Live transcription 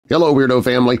Hello, Weirdo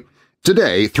family!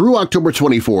 Today, through October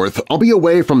 24th, I'll be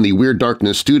away from the Weird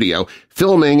Darkness studio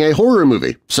filming a horror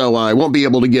movie, so I won't be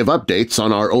able to give updates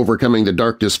on our Overcoming the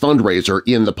Darkness fundraiser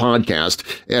in the podcast,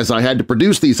 as I had to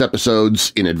produce these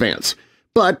episodes in advance.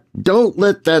 But don't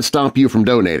let that stop you from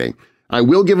donating. I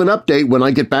will give an update when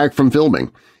I get back from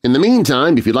filming. In the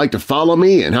meantime, if you'd like to follow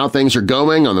me and how things are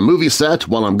going on the movie set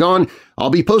while I'm gone, I'll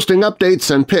be posting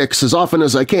updates and pics as often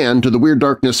as I can to the Weird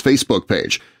Darkness Facebook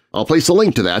page. I'll place a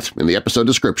link to that in the episode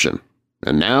description.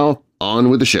 And now, on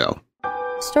with the show.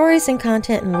 Stories and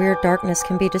content in Weird Darkness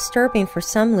can be disturbing for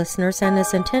some listeners and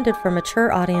is intended for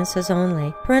mature audiences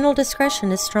only. Parental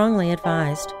discretion is strongly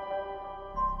advised.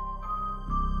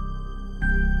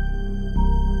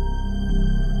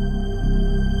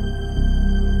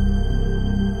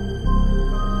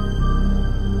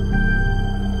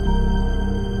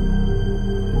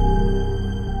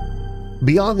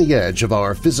 Beyond the edge of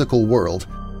our physical world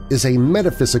is a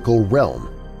metaphysical realm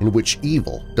in which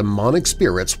evil, demonic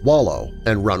spirits wallow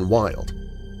and run wild.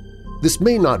 This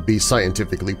may not be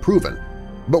scientifically proven,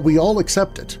 but we all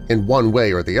accept it in one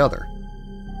way or the other.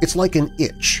 It's like an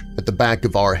itch at the back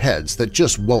of our heads that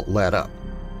just won't let up.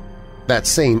 That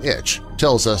same itch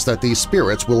tells us that these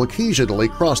spirits will occasionally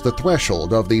cross the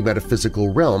threshold of the metaphysical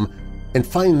realm and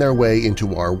find their way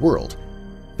into our world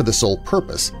for the sole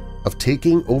purpose of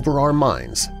taking over our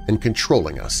minds and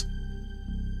controlling us.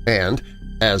 And,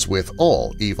 as with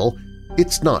all evil,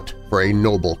 it's not for a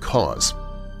noble cause.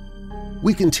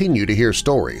 We continue to hear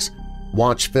stories,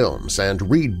 watch films, and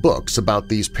read books about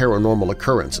these paranormal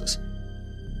occurrences.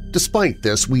 Despite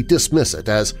this, we dismiss it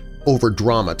as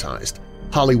over-dramatized,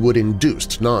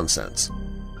 Hollywood-induced nonsense.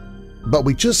 But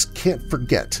we just can't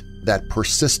forget that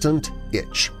persistent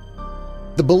itch.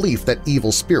 The belief that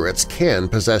evil spirits can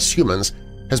possess humans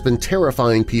has been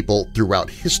terrifying people throughout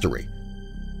history.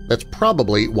 That's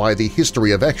probably why the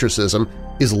history of exorcism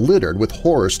is littered with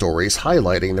horror stories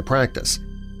highlighting the practice.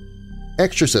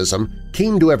 Exorcism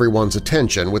came to everyone's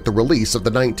attention with the release of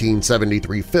the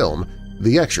 1973 film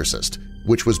The Exorcist,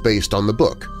 which was based on the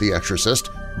book The Exorcist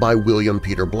by William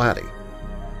Peter Blatty.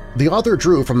 The author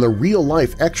drew from the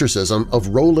real-life exorcism of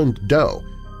Roland Doe,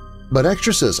 but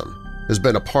exorcism has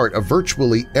been a part of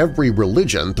virtually every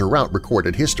religion throughout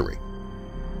recorded history.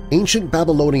 Ancient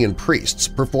Babylonian priests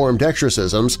performed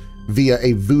exorcisms via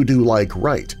a voodoo-like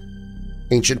rite.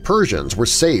 Ancient Persians were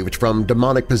saved from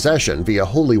demonic possession via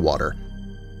holy water,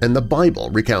 and the Bible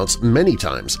recounts many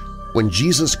times when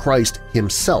Jesus Christ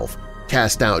himself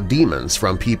cast out demons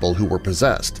from people who were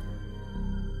possessed.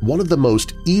 One of the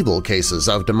most evil cases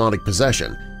of demonic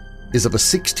possession is of a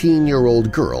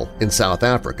 16-year-old girl in South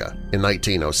Africa in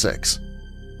 1906.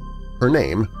 Her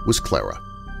name was Clara.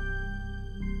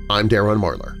 I'm Darren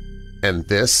Marlar, and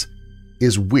this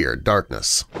is Weird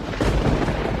Darkness.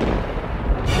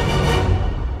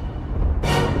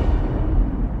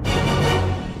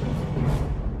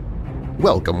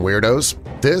 Welcome, Weirdos!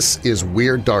 This is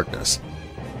Weird Darkness.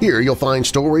 Here you'll find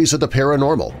stories of the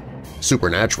paranormal,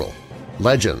 supernatural,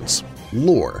 legends,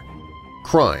 lore,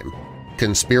 crime,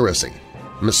 conspiracy,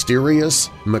 mysterious,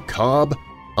 macabre,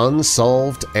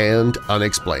 unsolved, and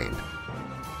unexplained.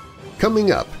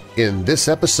 Coming up in this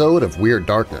episode of Weird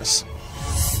Darkness.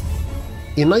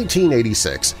 In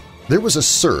 1986, there was a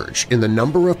surge in the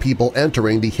number of people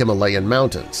entering the Himalayan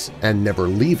mountains and never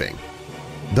leaving.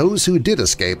 Those who did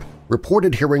escape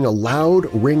reported hearing a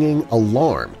loud, ringing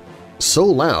alarm, so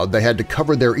loud they had to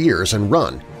cover their ears and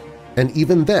run, and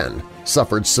even then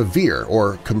suffered severe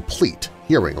or complete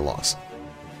hearing loss.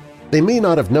 They may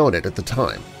not have known it at the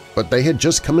time, but they had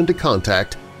just come into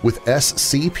contact with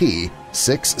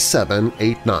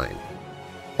SCP-6789,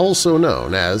 also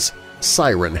known as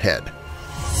Siren Head.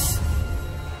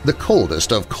 The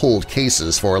coldest of cold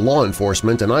cases for law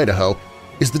enforcement in Idaho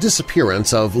is the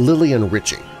disappearance of Lillian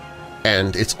Richey,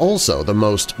 and it's also the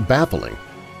most baffling,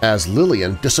 as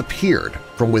Lillian disappeared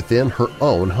from within her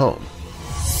own home.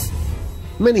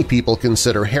 Many people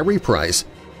consider Harry Price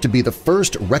to be the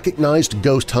first recognized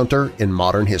ghost hunter in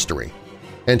modern history,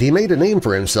 and he made a name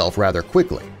for himself rather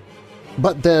quickly.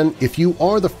 But then, if you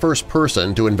are the first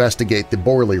person to investigate the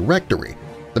Borley Rectory,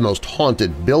 the most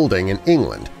haunted building in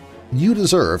England, you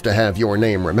deserve to have your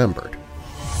name remembered.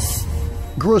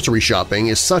 Grocery shopping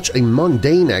is such a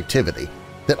mundane activity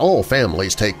that all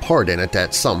families take part in it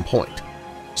at some point,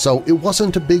 so it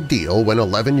wasn't a big deal when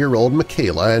 11-year-old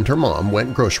Michaela and her mom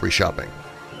went grocery shopping,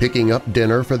 picking up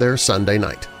dinner for their Sunday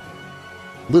night.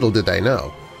 Little did they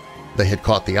know, they had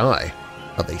caught the eye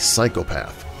of a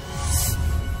psychopath.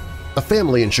 A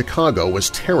family in Chicago was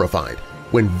terrified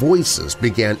when voices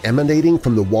began emanating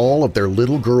from the wall of their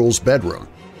little girl's bedroom.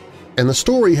 And the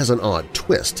story has an odd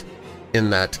twist. in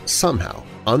that somehow,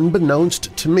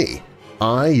 unbeknownst to me,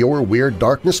 I, your Weird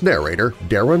Darkness narrator,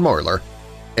 Darren Marlar,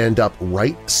 end up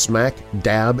right smack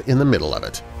dab in the middle of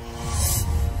it.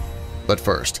 But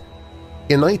first,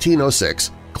 in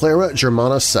 1906, Clara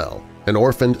Germana Cele, an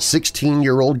orphaned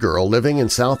 16-year-old girl living in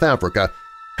South Africa,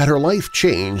 had her life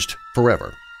changed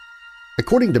forever.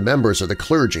 According to members of the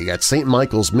clergy at St.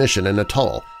 Michael's Mission in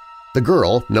Natal, the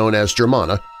girl, known as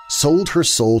Germana, sold her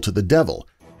soul to the devil,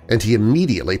 and he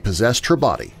immediately possessed her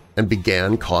body and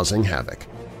began causing havoc.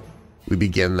 We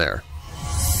begin there.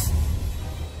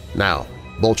 Now,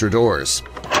 bolt your doors,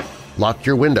 lock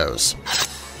your windows,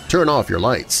 turn off your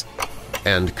lights,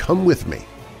 and come with me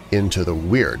into the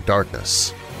Weird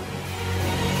Darkness.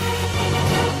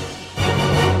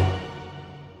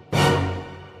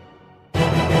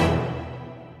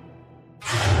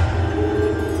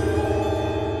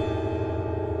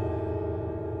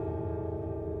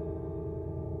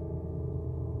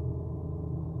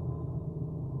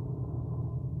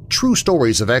 True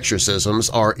stories of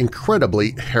exorcisms are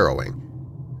incredibly harrowing.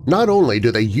 Not only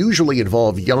do they usually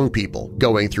involve young people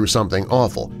going through something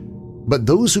awful, but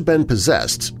those who've been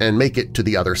possessed and make it to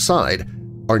the other side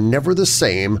are never the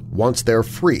same once they're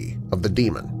free of the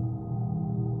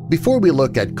demon. Before we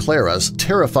look at Clara's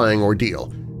terrifying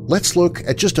ordeal, let's look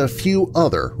at just a few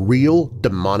other real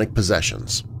demonic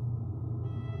possessions.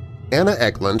 Anna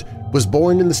Eklund was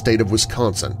born in the state of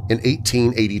Wisconsin in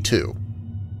 1882.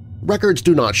 Records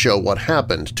do not show what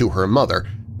happened to her mother,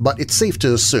 but it's safe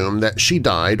to assume that she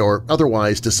died or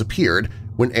otherwise disappeared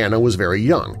when Anna was very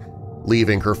young,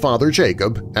 leaving her father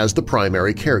Jacob as the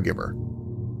primary caregiver.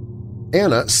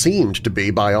 Anna seemed to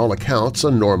be, by all accounts, a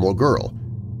normal girl.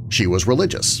 She was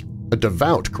religious, a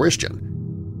devout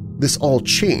Christian. This all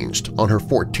changed on her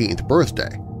 14th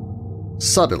birthday.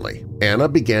 Suddenly, Anna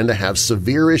began to have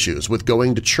severe issues with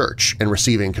going to church and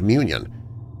receiving communion.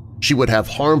 She would have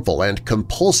harmful and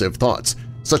compulsive thoughts,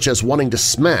 such as wanting to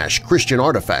smash Christian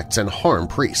artifacts and harm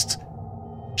priests.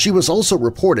 She was also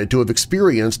reported to have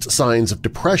experienced signs of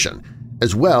depression,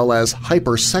 as well as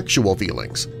hypersexual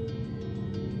feelings.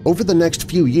 Over the next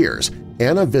few years,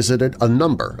 Anna visited a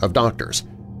number of doctors,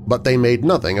 but they made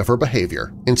nothing of her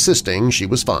behavior, insisting she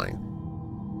was fine.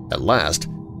 At last,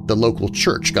 the local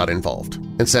church got involved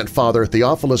and sent Father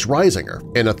Theophilus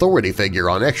Reisinger, an authority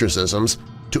figure on exorcisms,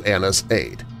 to Anna's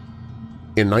aid.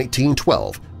 In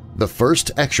 1912, the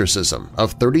first exorcism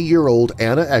of 30-year-old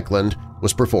Anna Eklund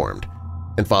was performed,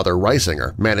 and Father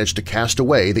Reisinger managed to cast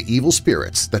away the evil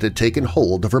spirits that had taken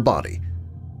hold of her body,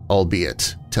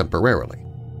 albeit temporarily.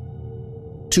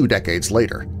 2 decades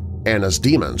later, Anna's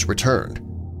demons returned.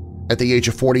 At the age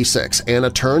of 46, Anna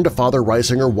turned to Father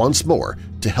Reisinger once more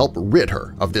to help rid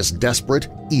her of this desperate,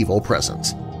 evil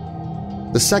presence.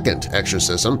 The second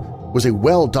exorcism was a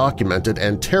well-documented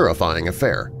and terrifying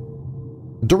affair.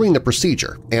 During the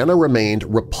procedure, Anna remained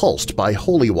repulsed by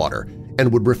holy water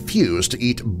and would refuse to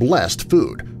eat blessed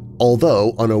food,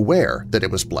 although unaware that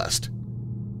it was blessed.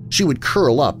 She would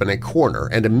curl up in a corner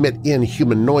and emit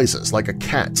inhuman noises like a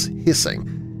cat's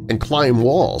hissing, and climb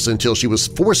walls until she was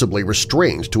forcibly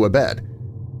restrained to a bed.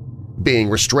 Being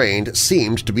restrained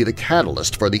seemed to be the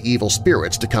catalyst for the evil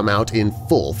spirits to come out in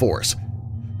full force.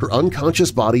 Her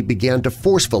unconscious body began to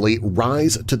forcefully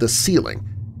rise to the ceiling,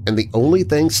 and the only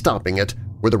thing stopping it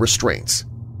were the restraints.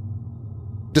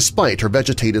 Despite her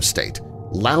vegetative state,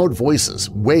 loud voices,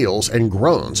 wails, and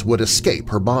groans would escape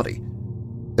her body.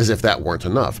 As if that weren't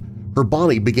enough, her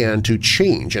body began to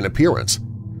change in appearance.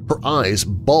 Her eyes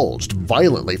bulged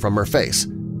violently from her face,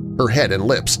 her head and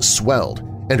lips swelled,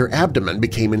 and her abdomen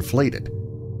became inflated.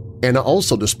 Anna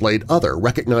also displayed other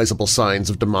recognizable signs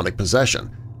of demonic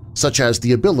possession, such as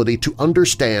the ability to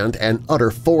understand and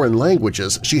utter foreign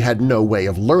languages she had no way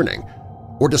of learning,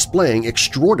 or displaying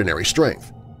extraordinary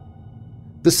strength.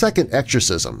 The second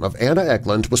exorcism of Anna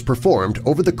Eklund was performed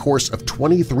over the course of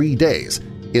 23 days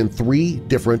in 3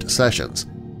 different sessions.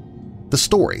 The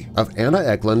story of Anna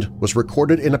Eklund was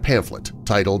recorded in a pamphlet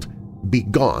titled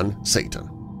 "Begone, Satan."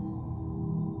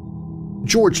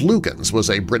 George Lukens was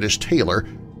a British tailor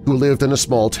who lived in a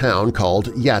small town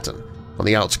called Yatton on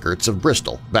the outskirts of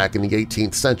Bristol back in the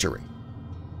 18th century.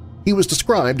 He was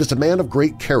described as a man of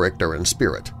great character and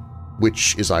spirit,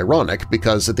 which is ironic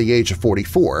because at the age of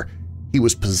 44, he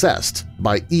was possessed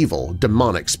by evil,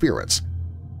 demonic spirits.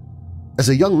 As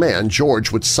a young man,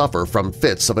 George would suffer from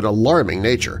fits of an alarming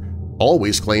nature,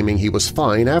 always claiming he was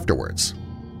fine afterwards.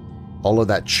 All of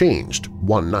that changed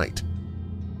one night.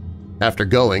 After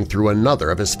going through another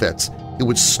of his fits, he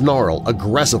would snarl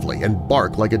aggressively and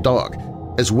bark like a dog,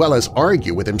 as well as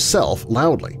argue with himself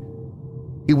loudly.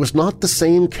 He was not the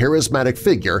same charismatic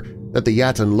figure that the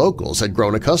Yatton locals had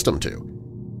grown accustomed to.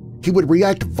 He would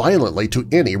react violently to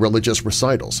any religious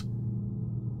recitals.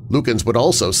 Lukens would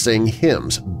also sing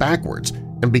hymns backwards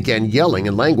and began yelling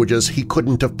in languages he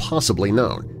couldn't have possibly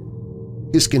known.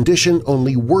 His condition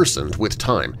only worsened with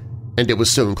time, and it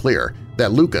was soon clear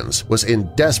that Lukens was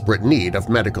in desperate need of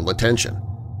medical attention.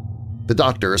 The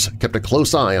doctors kept a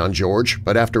close eye on George,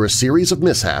 but after a series of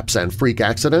mishaps and freak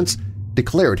accidents,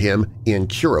 declared him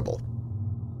incurable.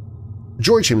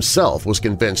 George himself was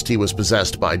convinced he was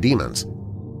possessed by demons.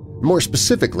 More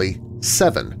specifically,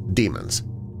 7 demons.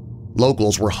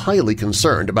 Locals were highly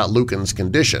concerned about Lukens'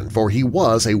 condition, for he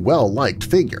was a well-liked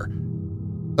figure.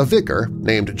 A vicar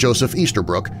named Joseph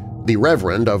Easterbrook, the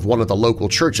reverend of one of the local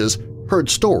churches, heard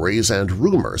stories and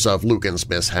rumors of Lukens'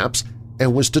 mishaps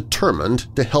and was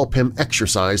determined to help him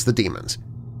exorcise the demons.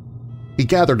 He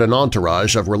gathered an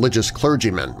entourage of religious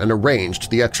clergymen and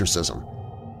arranged the exorcism.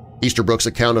 Easterbrook's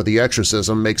account of the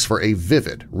exorcism makes for a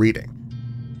vivid reading.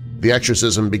 The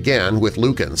exorcism began with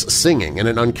Lukens singing in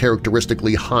an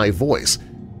uncharacteristically high voice,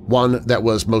 one that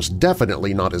was most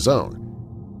definitely not his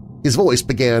own. His voice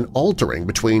began altering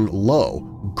between low,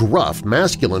 gruff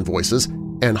masculine voices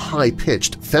and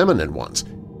high-pitched feminine ones,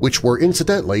 which were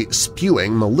incidentally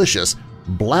spewing malicious,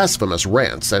 blasphemous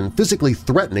rants and physically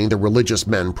threatening the religious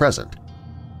men present.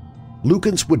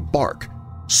 Lukens would bark,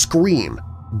 scream,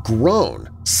 groan,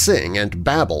 sing, and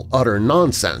babble utter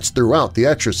nonsense throughout the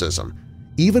exorcism,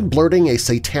 even blurting a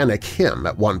satanic hymn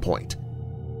at one point.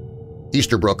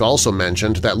 Easterbrook also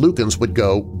mentioned that Lukens would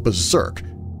go berserk,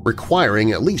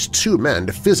 requiring at least 2 men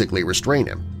to physically restrain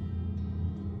him.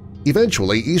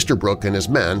 Eventually, Easterbrook and his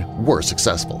men were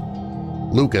successful.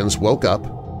 Lukens woke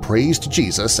up, praised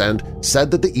Jesus, and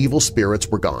said that the evil spirits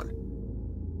were gone.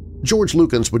 George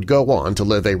Lukens would go on to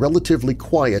live a relatively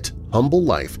quiet, humble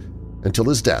life until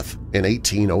his death in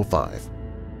 1805.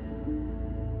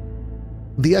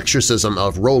 The exorcism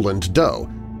of Roland Doe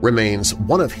remains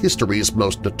one of history's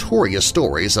most notorious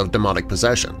stories of demonic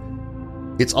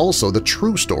possession. It's also the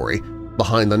true story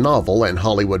behind the novel and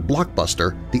Hollywood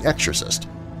blockbuster The Exorcist.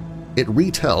 It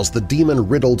retells the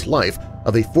demon-riddled life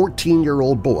of a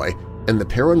 14-year-old boy and the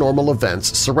paranormal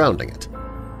events surrounding it.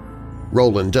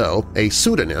 Roland Doe, a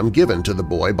pseudonym given to the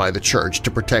boy by the church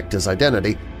to protect his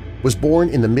identity, was born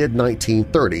in the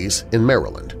mid-1930s in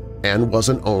Maryland and was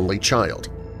an only child.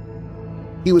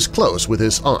 He was close with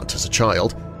his aunt as a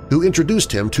child, who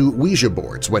introduced him to Ouija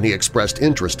boards when he expressed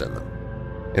interest in them.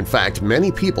 In fact,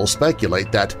 many people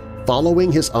speculate that,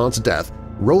 following his aunt's death,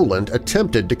 Roland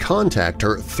attempted to contact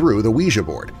her through the Ouija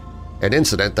board, an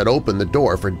incident that opened the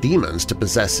door for demons to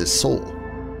possess his soul.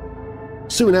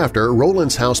 Soon after,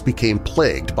 Roland's house became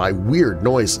plagued by weird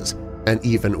noises and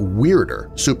even weirder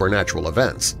supernatural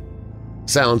events.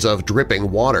 Sounds of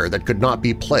dripping water that could not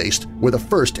be placed were the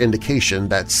first indication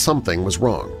that something was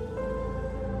wrong.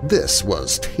 This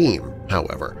was tame,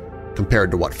 however,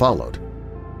 compared to what followed.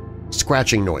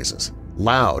 Scratching noises,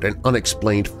 loud and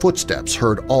unexplained footsteps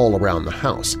heard all around the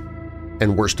house,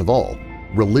 and worst of all,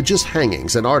 religious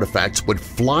hangings and artifacts would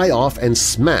fly off and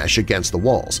smash against the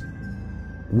walls.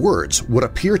 Words would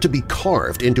appear to be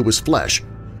carved into his flesh,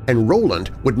 and Roland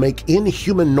would make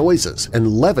inhuman noises and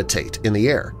levitate in the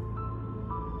air.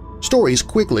 Stories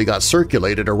quickly got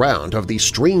circulated around of these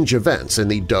strange events in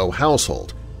the Doe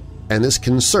household, and this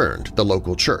concerned the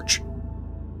local church.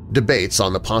 Debates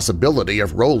on the possibility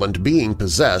of Roland being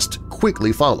possessed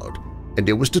quickly followed, and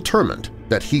it was determined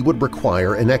that he would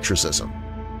require an exorcism.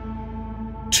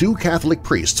 2 Catholic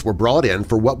priests were brought in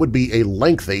for what would be a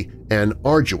lengthy and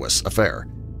arduous affair.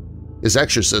 His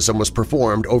exorcism was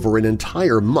performed over an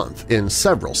entire month in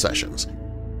several sessions.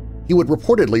 He would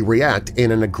reportedly react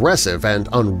in an aggressive and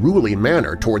unruly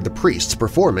manner toward the priests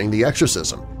performing the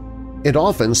exorcism, and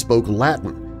often spoke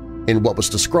Latin in what was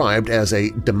described as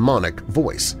a demonic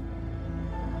voice.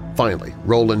 Finally,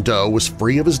 Roland Doe was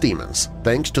free of his demons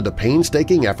thanks to the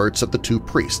painstaking efforts of the 2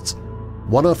 priests,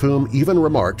 one of whom even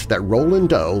remarked that Roland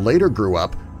Doe later grew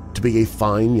up to be a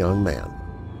fine young man.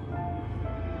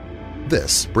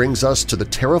 This brings us to the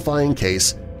terrifying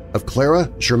case of Clara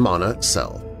Germana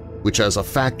Cele, which has a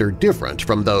factor different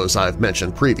from those I've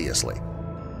mentioned previously.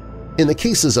 In the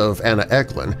cases of Anna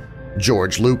Eklund,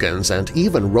 George Lukens, and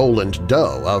even Roland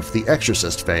Doe of The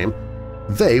Exorcist fame,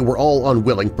 they were all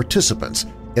unwilling participants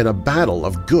in a battle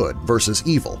of good versus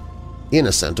evil,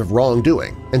 innocent of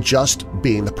wrongdoing and just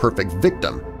being the perfect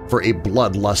victim for a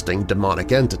bloodlusting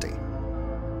demonic entity.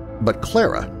 But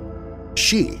Clara,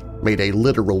 she made a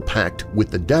literal pact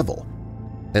with the devil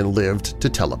and lived to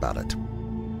tell about it.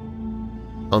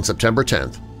 On September 10,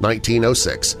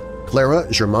 1906, Clara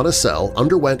Germana Cele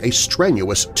underwent a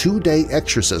strenuous 2-day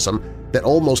exorcism that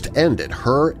almost ended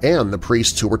her and the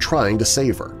priests who were trying to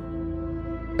save her.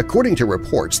 According to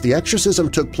reports, the exorcism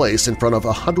took place in front of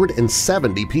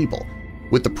 170 people,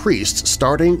 with the priests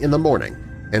starting in the morning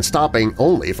and stopping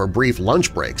only for brief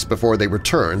lunch breaks before they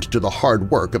returned to the hard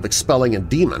work of expelling a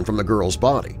demon from the girl's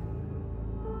body.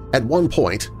 At one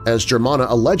point, as Germana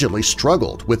allegedly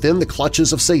struggled within the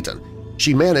clutches of Satan,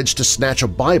 she managed to snatch a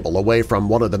Bible away from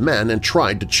one of the men and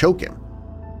tried to choke him.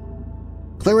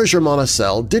 Clara Germana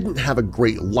Cele didn't have a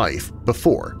great life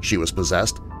before she was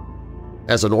possessed.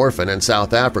 As an orphan in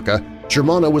South Africa,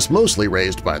 Germana was mostly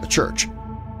raised by the church.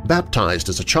 Baptized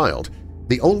as a child,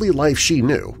 the only life she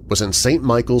knew was in St.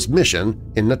 Michael's Mission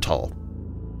in Natal.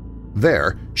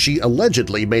 There, she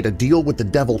allegedly made a deal with the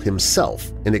devil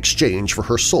himself in exchange for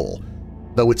her soul,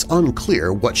 though it's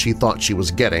unclear what she thought she was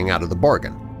getting out of the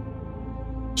bargain.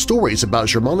 Stories about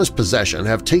Germana's possession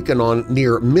have taken on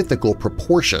near mythical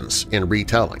proportions in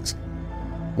retellings.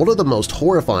 One of the most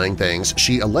horrifying things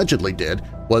she allegedly did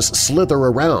was slither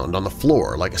around on the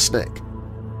floor like a snake.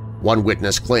 One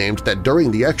witness claimed that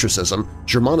during the exorcism,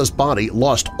 Germana's body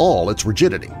lost all its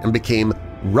rigidity and became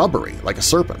rubbery like a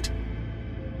serpent.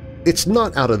 It's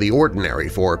not out of the ordinary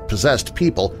for possessed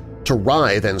people to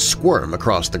writhe and squirm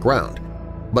across the ground,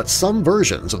 but some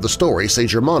versions of the story say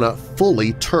Germana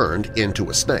fully turned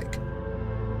into a snake.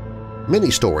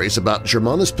 Many stories about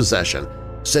Germana's possession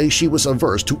say she was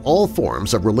averse to all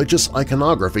forms of religious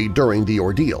iconography during the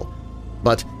ordeal,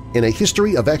 but in A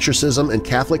History of Exorcism and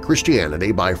Catholic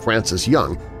Christianity by Francis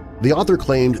Young, the author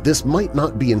claimed this might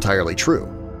not be entirely true.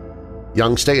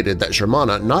 Young stated that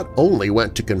Germana not only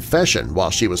went to confession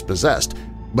while she was possessed,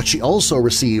 but she also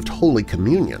received Holy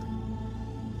Communion.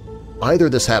 Either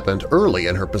this happened early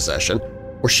in her possession,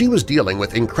 or she was dealing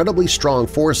with incredibly strong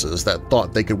forces that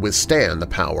thought they could withstand the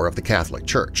power of the Catholic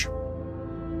Church.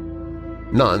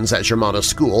 Nuns at Germana's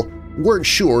school weren't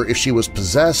sure if she was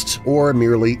possessed or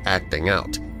merely acting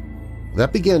out.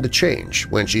 That began to change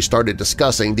when she started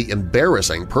discussing the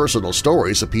embarrassing personal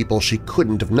stories of people she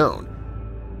couldn't have known.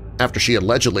 After she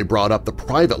allegedly brought up the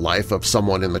private life of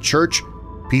someone in the church,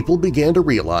 people began to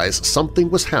realize something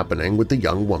was happening with the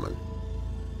young woman.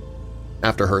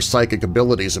 After her psychic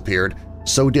abilities appeared,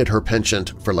 so did her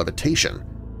penchant for levitation.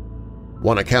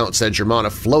 One account said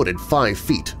Germana floated 5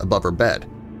 feet above her bed.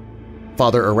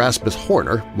 Father Erasmus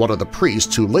Horner, one of the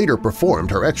priests who later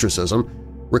performed her exorcism,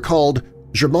 recalled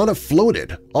Germana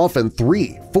floated often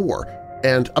 3, 4,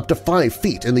 and up to 5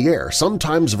 feet in the air,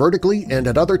 sometimes vertically and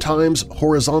at other times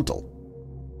horizontal.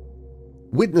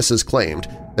 Witnesses claimed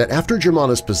that after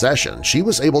Germana's possession she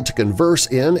was able to converse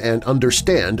in and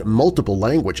understand multiple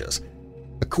languages.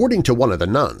 According to one of the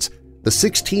nuns, the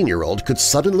 16-year-old could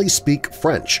suddenly speak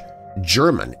French,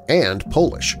 German, and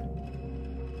Polish.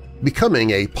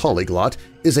 Becoming a polyglot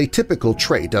is a typical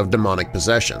trait of demonic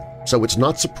possession, so it's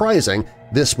not surprising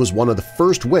this was one of the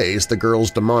first ways the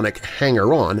girl's demonic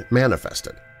hanger-on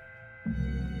manifested.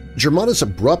 Germana's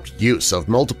abrupt use of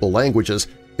multiple languages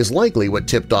is likely what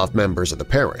tipped off members of the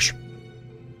parish.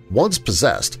 Once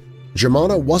possessed,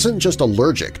 Germana wasn't just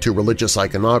allergic to religious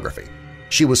iconography.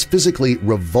 She was physically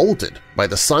revolted by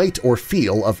the sight or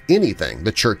feel of anything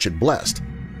the church had blessed.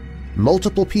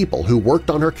 Multiple people who worked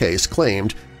on her case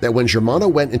claimed that when Germana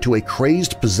went into a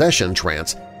crazed possession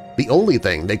trance, the only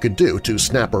thing they could do to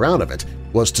snap her out of it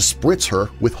was to spritz her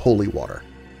with holy water.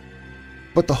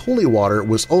 But the holy water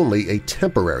was only a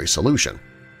temporary solution.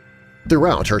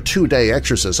 Throughout her 2-day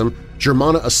exorcism,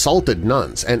 Germana assaulted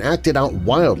nuns and acted out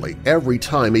wildly every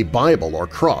time a Bible or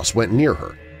cross went near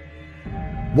her.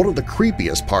 One of the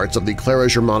creepiest parts of the Clara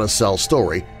Germana Cele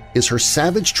story is her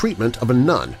savage treatment of a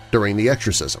nun during the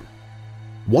exorcism.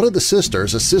 One of the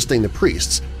sisters assisting the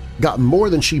priests got more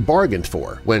than she bargained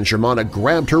for when Germana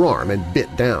grabbed her arm and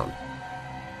bit down.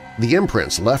 The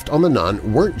imprints left on the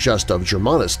nun weren't just of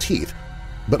Germana's teeth,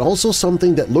 but also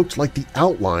something that looked like the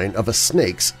outline of a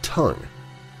snake's tongue.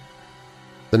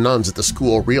 The nuns at the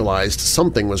school realized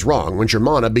something was wrong when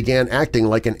Germana began acting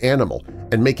like an animal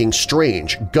and making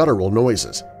strange, guttural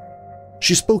noises.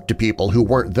 She spoke to people who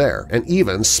weren't there and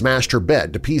even smashed her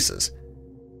bed to pieces.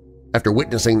 After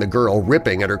witnessing the girl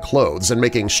ripping at her clothes and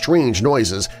making strange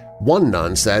noises, one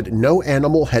nun said no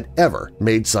animal had ever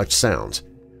made such sounds,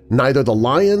 neither the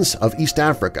lions of East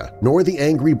Africa nor the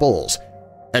angry bulls.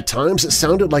 At times it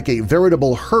sounded like a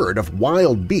veritable herd of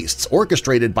wild beasts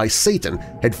orchestrated by Satan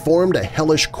had formed a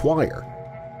hellish choir.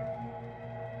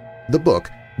 The book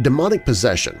Demonic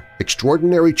Possession –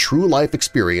 Extraordinary True-Life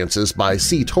Experiences by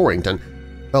C. Torrington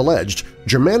alleged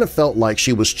Germana felt like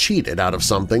she was cheated out of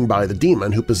something by the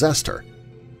demon who possessed her.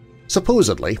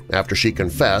 Supposedly, after she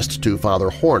confessed to Father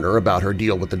Horner about her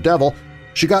deal with the devil,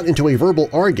 she got into a verbal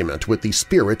argument with the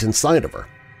spirit inside of her.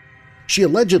 She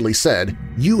allegedly said,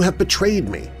 "You have betrayed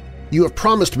me," You have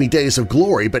promised me days of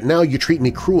glory, but now you treat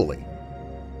me cruelly."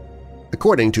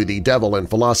 According to the devil in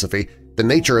philosophy, the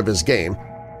nature of his game,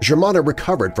 Germana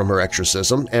recovered from her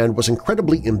exorcism and was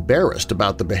incredibly embarrassed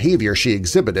about the behavior she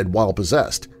exhibited while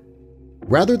possessed.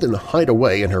 Rather than hide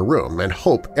away in her room and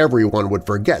hope everyone would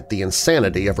forget the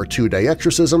insanity of her 2-day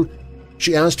exorcism,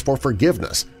 she asked for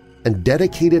forgiveness and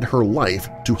dedicated her life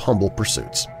to humble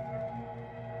pursuits.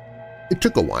 It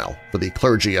took a while for the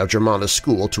clergy of Germana's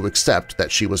school to accept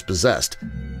that she was possessed,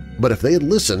 but if they had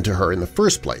listened to her in the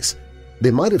first place,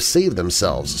 they might have saved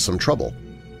themselves some trouble.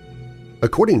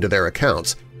 According to their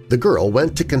accounts, the girl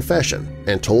went to confession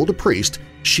and told a priest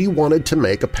she wanted to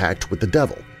make a pact with the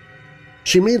devil.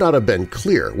 She may not have been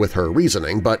clear with her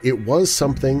reasoning, but it was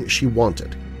something she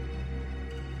wanted.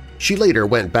 She later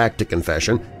went back to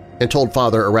confession and told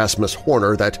Father Erasmus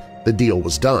Horner that the deal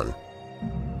was done.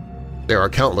 There are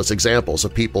countless examples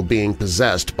of people being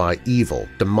possessed by evil,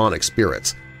 demonic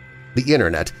spirits. The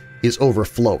Internet is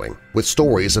overflowing with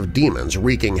stories of demons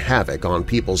wreaking havoc on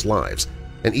people's lives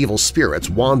and evil spirits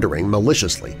wandering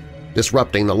maliciously,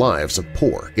 disrupting the lives of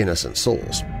poor, innocent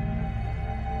souls.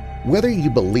 Whether you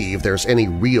believe there's any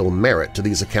real merit to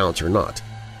these accounts or not,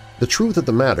 the truth of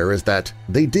the matter is that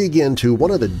they dig into one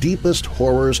of the deepest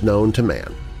horrors known to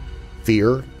man –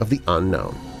 fear of the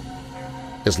unknown.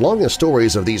 As long as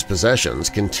stories of these possessions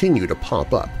continue to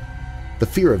pop up, the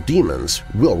fear of demons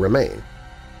will remain.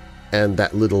 And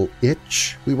that little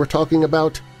itch we were talking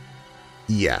about?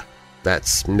 Yeah,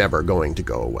 that's never going to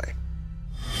go away.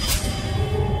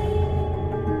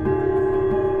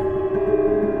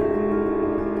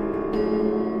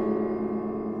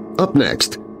 Up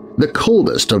next, the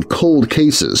coldest of cold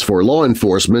cases for law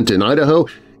enforcement in Idaho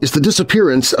is the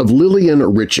disappearance of Lillian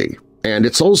Richey, and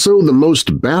it's also the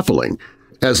most baffling,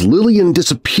 as Lillian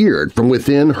disappeared from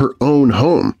within her own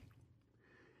home.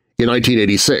 In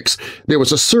 1986, there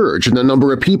was a surge in the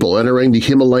number of people entering the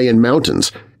Himalayan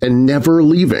mountains and never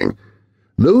leaving.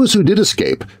 Those who did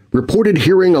escape reported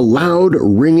hearing a loud,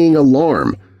 ringing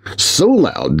alarm, so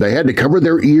loud they had to cover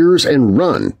their ears and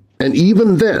run, and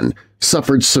even then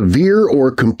suffered severe or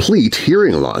complete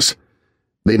hearing loss.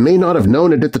 They may not have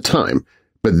known it at the time,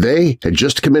 but they had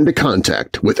just come into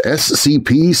contact with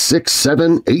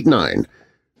SCP-6789,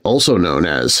 also known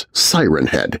as Siren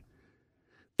Head.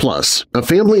 Plus, a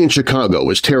family in Chicago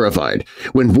was terrified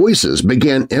when voices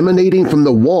began emanating from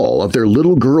the wall of their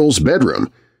little girl's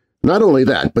bedroom. Not only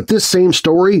that, but this same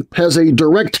story has a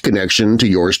direct connection to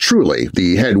yours truly,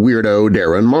 the head weirdo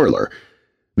Darren Marlar.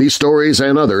 These stories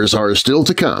and others are still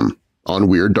to come on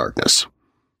Weird Darkness.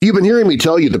 You've been hearing me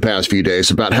tell you the past few days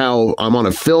about how I'm on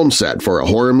a film set for a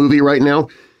horror movie right now.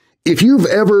 If you've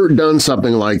ever done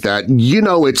something like that, you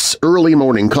know it's early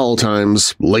morning call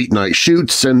times, late night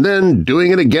shoots, and then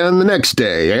doing it again the next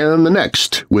day and the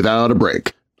next without a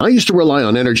break. I used to rely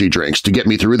on energy drinks to get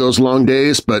me through those long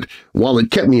days, but while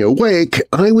it kept me awake,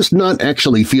 I was not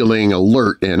actually feeling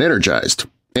alert and energized.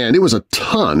 And it was a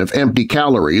ton of empty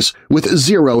calories with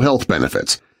zero health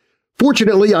benefits.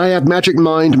 Fortunately, I have Magic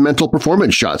Mind mental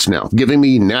performance shots now, giving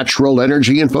me natural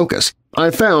energy and focus. I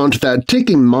found that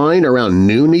taking mine around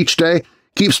noon each day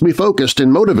keeps me focused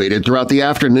and motivated throughout the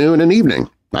afternoon and evening.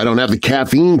 I don't have the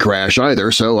caffeine crash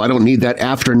either, so I don't need that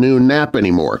afternoon nap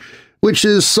anymore, which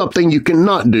is something you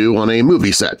cannot do on a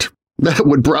movie set. That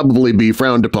would probably be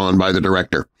frowned upon by the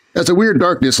director. As a Weird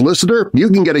Darkness listener, you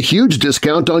can get a huge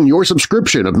discount on your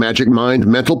subscription of Magic Mind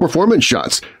mental performance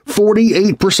shots,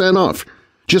 48% off.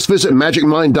 Just visit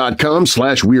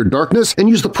magicmind.com/weirddarkness and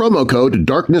use the promo code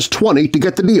DARKNESS20 to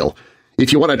get the deal.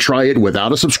 If you want to try it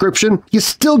without a subscription, you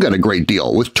still get a great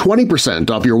deal with 20%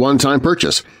 off your one-time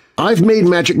purchase. I've made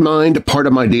Magic Mind part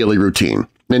of my daily routine,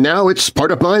 and now it's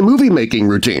part of my movie-making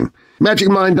routine.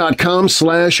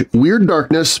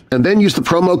 magicmind.com/weirddarkness and then use the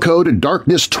promo code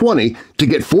DARKNESS20 to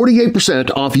get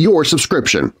 48% off your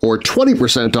subscription or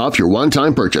 20% off your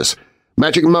one-time purchase.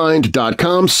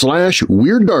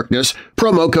 magicmind.com/weirddarkness,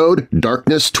 promo code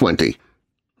DARKNESS20.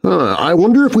 I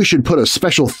wonder if we should put a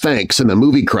special thanks in the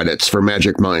movie credits for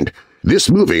Magic Mind. This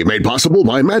movie made possible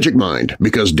by Magic Mind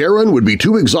because Darren would be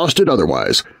too exhausted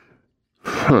otherwise.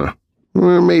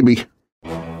 Maybe.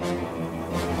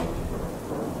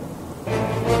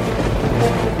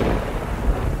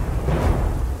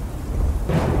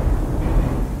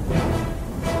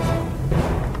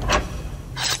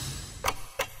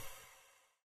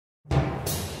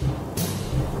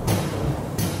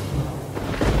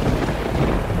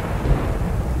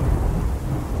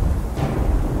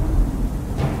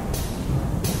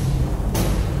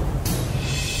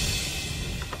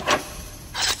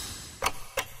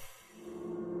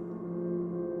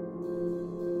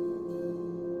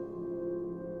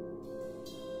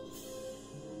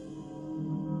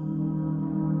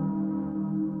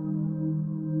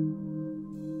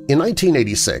 In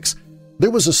 1986,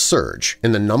 there was a surge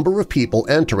in the number of people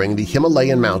entering the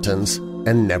Himalayan mountains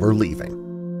and never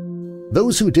leaving.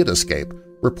 Those who did escape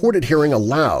reported hearing a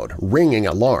loud, ringing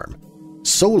alarm,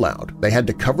 so loud they had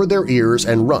to cover their ears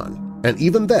and run, and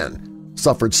even then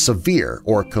suffered severe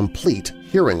or complete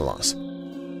hearing loss.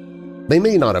 They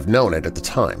may not have known it at the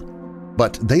time,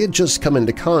 but they had just come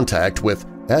into contact with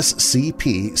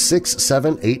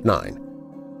SCP-6789,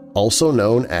 also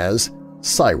known as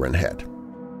Siren Head.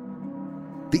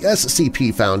 The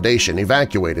SCP Foundation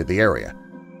evacuated the area.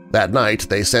 That night,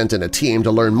 they sent in a team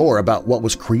to learn more about what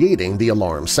was creating the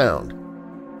alarm sound.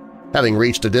 Having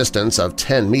reached a distance of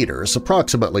 10 meters,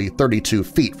 approximately 32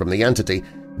 feet from the entity,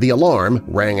 the alarm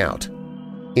rang out.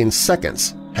 In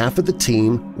seconds, half of the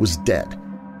team was dead,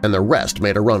 and the rest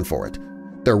made a run for it,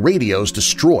 their radios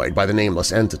destroyed by the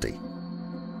nameless entity.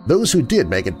 Those who did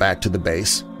make it back to the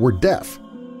base were deaf.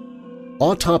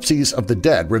 Autopsies of the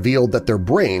dead revealed that their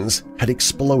brains had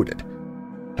exploded.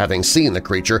 Having seen the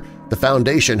creature, the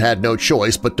Foundation had no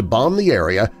choice but to bomb the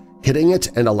area, hitting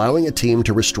it and allowing a team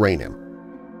to restrain him.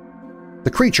 The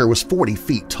creature was 40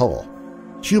 feet tall,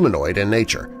 humanoid in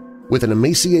nature, with an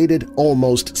emaciated,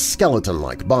 almost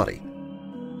skeleton-like body.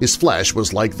 His flesh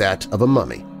was like that of a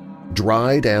mummy,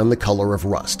 dried and the color of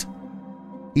rust.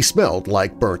 He smelled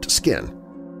like burnt skin.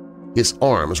 His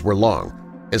arms were long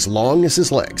as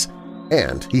his legs,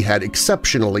 and he had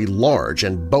exceptionally large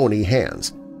and bony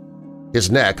hands. His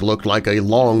neck looked like a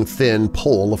long, thin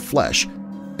pole of flesh,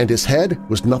 and his head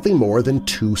was nothing more than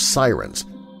 2 sirens.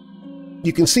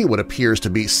 You can see what appears to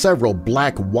be several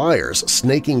black wires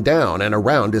snaking down and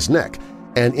around his neck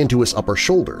and into his upper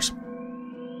shoulders.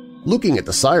 Looking at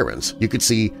the sirens, you could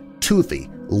see toothy,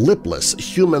 lipless,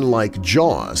 human-like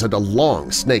jaws and a long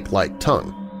snake-like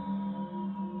tongue.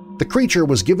 The creature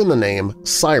was given the name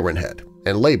Siren Head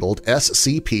and labeled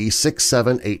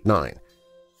SCP-6789.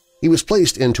 He was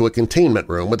placed into a containment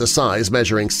room with a size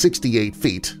measuring 68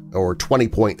 feet or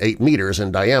 20.8 meters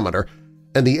in diameter,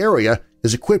 and the area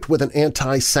is equipped with an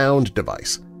anti-sound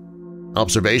device.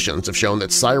 Observations have shown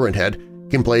that Siren Head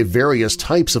can play various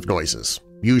types of noises,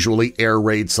 usually air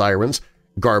raid sirens,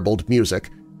 garbled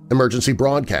music, emergency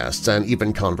broadcasts, and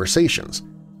even conversations.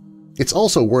 It's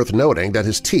also worth noting that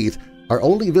his teeth are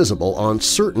only visible on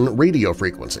certain radio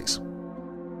frequencies.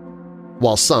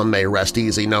 While some may rest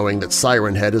easy knowing that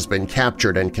Siren Head has been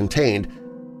captured and contained,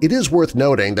 it is worth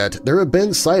noting that there have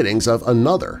been sightings of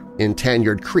another in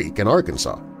Tanyard Creek in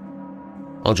Arkansas.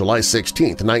 On July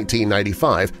 16,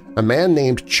 1995, a man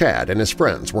named Chad and his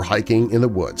friends were hiking in the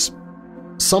woods.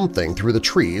 Something through the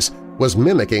trees was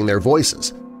mimicking their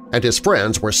voices, and his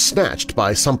friends were snatched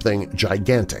by something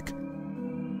gigantic.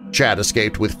 Chad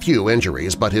escaped with few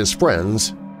injuries, but his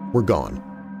friends were gone.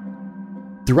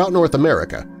 Throughout North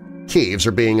America, caves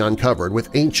are being uncovered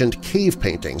with ancient cave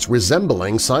paintings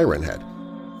resembling Siren Head.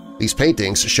 These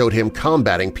paintings showed him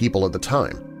combating people at the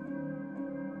time.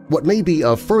 What may be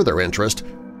of further interest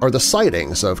are the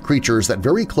sightings of creatures that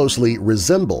very closely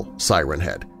resemble Siren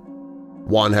Head.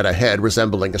 One had a head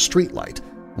resembling a streetlight,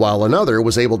 while another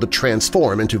was able to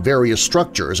transform into various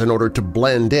structures in order to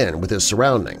blend in with his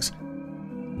surroundings.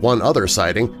 One other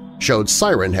sighting showed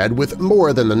Siren Head with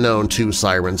more than the known 2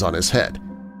 sirens on his head.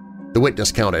 The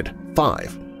witness counted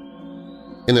 5.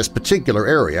 In this particular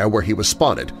area where he was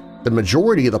spotted, the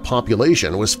majority of the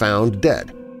population was found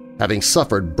dead, having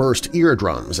suffered burst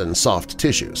eardrums and soft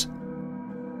tissues.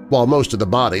 While most of the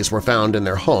bodies were found in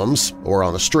their homes or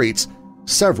on the streets,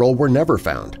 several were never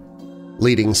found,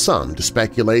 leading some to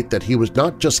speculate that he was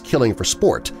not just killing for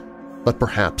sport, but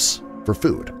perhaps for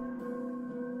food.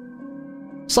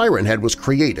 Siren Head was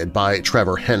created by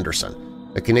Trevor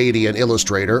Henderson, a Canadian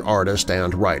illustrator, artist,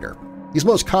 and writer. He's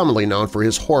most commonly known for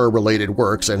his horror-related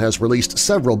works and has released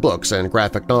several books and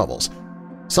graphic novels.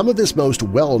 Some of his most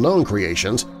well-known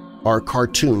creations are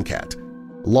Cartoon Cat,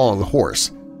 Long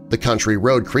Horse, The Country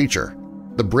Road Creature,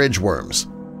 The Bridge Worms,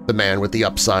 The Man with the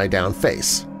Upside-Down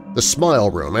Face, The Smile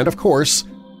Room, and, of course,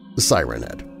 The Siren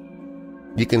Head.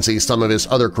 You can see some of his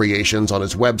other creations on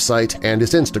his website and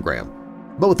his Instagram,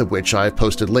 both of which I've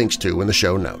posted links to in the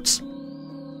show notes.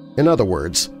 In other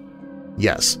words,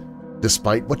 yes,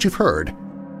 despite what you've heard,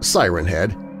 Siren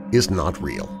Head is not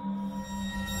real.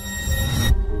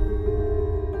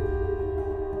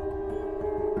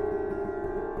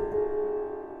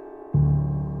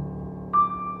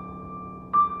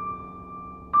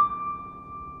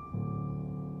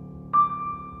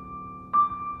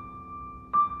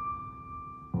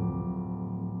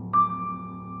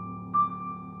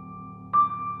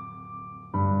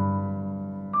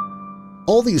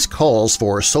 All these calls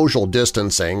for social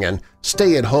distancing and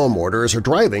stay-at-home orders are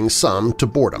driving some to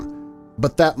boredom,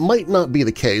 but that might not be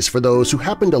the case for those who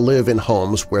happen to live in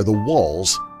homes where the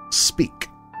walls speak.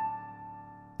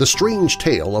 The strange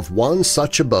tale of one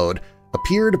such abode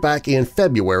appeared back in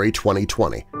February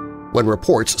 2020, when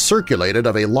reports circulated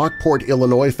of a Lockport,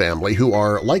 Illinois family who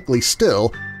are likely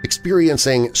still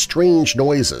experiencing strange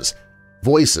noises,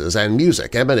 voices, and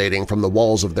music emanating from the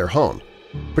walls of their home,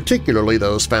 particularly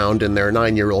those found in their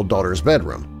 9-year-old daughter's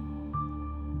bedroom.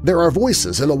 "There are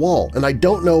voices in the wall, and I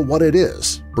don't know what it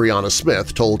is," Brianna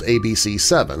Smith told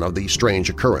ABC7 of the strange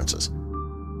occurrences.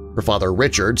 Her father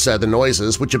Richard said the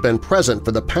noises, which have been present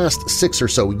for the past 6 or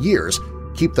so years,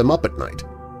 keep them up at night.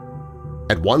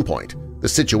 At one point, the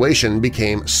situation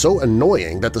became so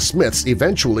annoying that the Smiths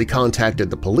eventually contacted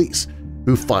the police,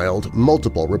 who filed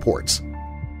multiple reports.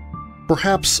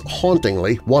 Perhaps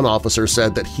hauntingly, one officer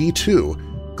said that he too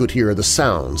could hear the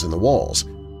sounds in the walls.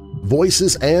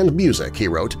 "Voices and music," he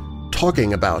wrote,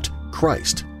 "talking about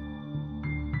Christ."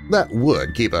 That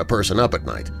would keep a person up at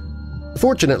night.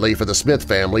 Fortunately for the Smith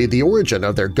family, the origin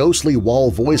of their ghostly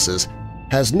wall voices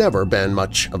has never been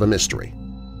much of a mystery.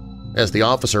 As the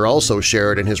officer also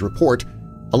shared in his report,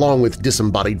 along with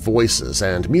disembodied voices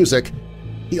and music,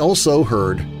 he also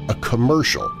heard a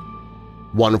commercial,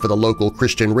 one for the local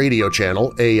Christian radio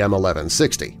channel AM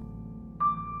 1160.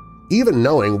 Even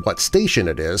knowing what station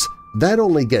it is, that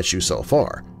only gets you so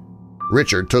far.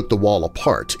 Richard took the wall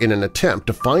apart in an attempt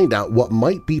to find out what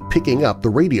might be picking up the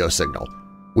radio signal,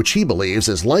 which he believes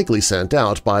is likely sent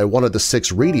out by one of the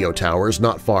 6 radio towers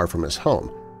not far from his home.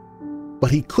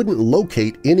 But he couldn't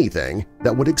locate anything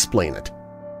that would explain it.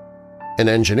 An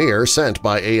engineer sent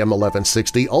by AM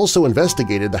 1160 also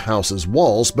investigated the house's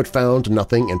walls but found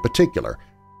nothing in particular.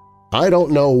 "I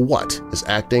don't know what is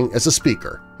acting as a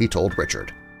speaker," he told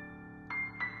Richard.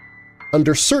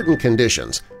 Under certain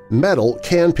conditions, metal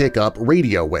can pick up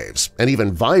radio waves and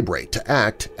even vibrate to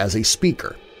act as a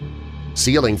speaker.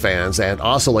 Ceiling fans and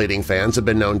oscillating fans have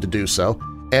been known to do so,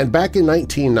 and back in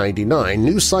 1999,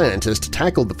 new scientists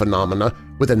tackled the phenomena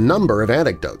with a number of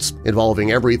anecdotes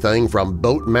involving everything from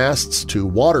boat masts to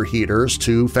water heaters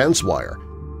to fence wire.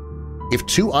 If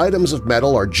 2 items of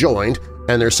metal are joined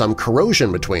and there's some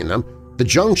corrosion between them, the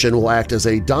junction will act as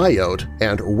a diode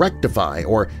and rectify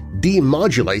or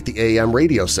demodulate the AM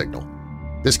radio signal.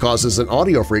 This causes an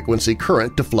audio frequency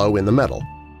current to flow in the metal.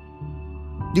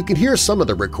 You can hear some of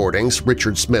the recordings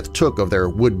Richard Smith took of their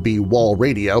would-be wall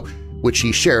radio, which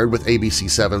he shared with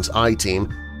ABC7's I-Team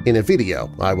in a video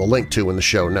I will link to in the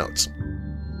show notes.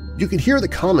 You can hear the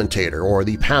commentator or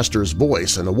the pastor's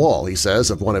voice in the wall, he says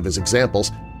of one of his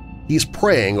examples. He's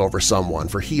praying over someone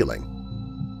for healing.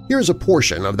 Here's a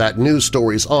portion of that news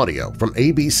story's audio from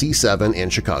ABC7 in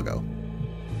Chicago.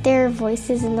 There are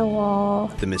voices in the wall.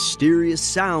 The mysterious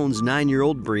sounds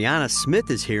 9-year-old Brianna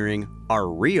Smith is hearing are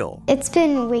real. It's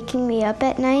been waking me up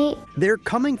at night. They're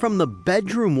coming from the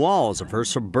bedroom walls of her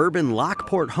suburban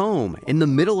Lockport home in the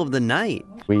middle of the night.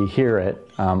 We hear it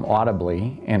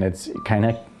audibly, and it's kind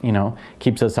of,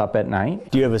 keeps us up at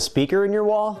night. Do you have a speaker in your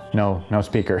wall? No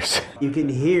speakers. You can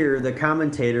hear the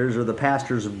commentator's or the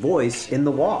pastor's voice in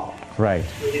the wall. Right.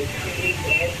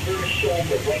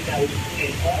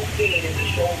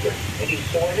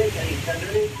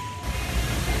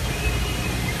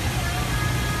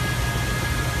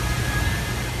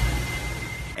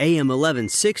 AM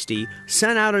 1160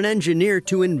 sent out an engineer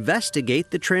to investigate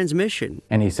the transmission.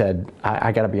 And he said,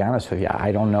 I got to be honest with you,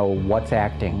 I don't know what's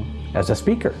acting as a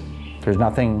speaker. There's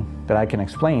nothing that I can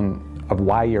explain of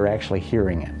why you're actually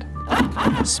hearing it.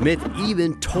 Smith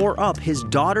even tore up his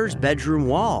daughter's bedroom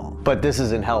wall. But this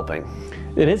isn't helping.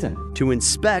 It isn't. To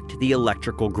inspect the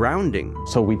electrical grounding.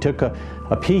 So we took a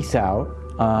piece out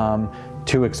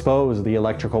to expose the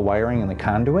electrical wiring and the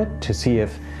conduit to see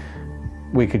if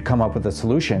we could come up with a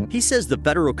solution. He says the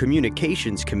Federal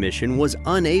Communications Commission was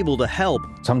unable to help.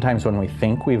 Sometimes when we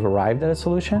think we've arrived at a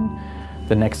solution,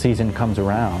 the next season comes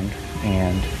around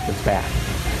and it's back.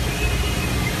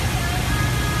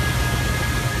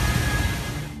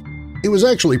 It was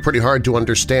actually pretty hard to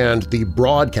understand the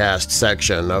broadcast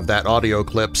section of that audio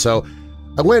clip, so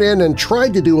I went in and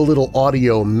tried to do a little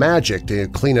audio magic to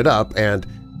clean it up, and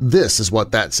this is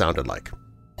what that sounded like.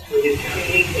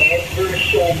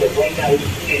 Shoulder right now.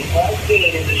 He's all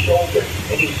pain in the shoulder.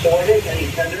 And he's sore it and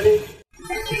he's tender it.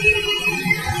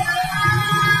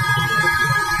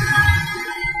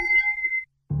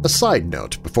 A side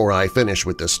note before I finish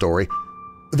with this story.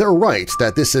 They're right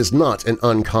that this is not an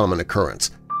uncommon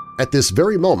occurrence. At this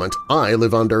very moment, I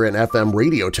live under an FM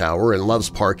radio tower in Loves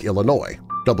Park, Illinois,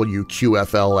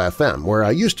 WQFL-FM, where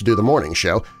I used to do the morning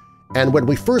show, and when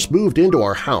we first moved into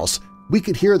our house, we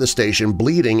could hear the station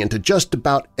bleeding into just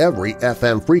about every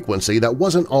FM frequency that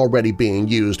wasn't already being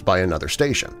used by another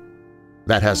station.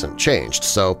 That hasn't changed,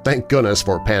 so thank goodness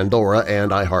for Pandora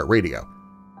and iHeartRadio.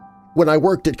 When I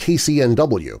worked at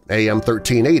KCNW, AM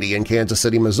 1380 in Kansas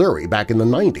City, Missouri back in the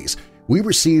 90s, we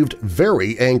received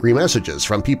very angry messages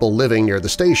from people living near the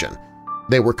station.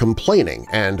 They were complaining,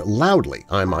 and loudly,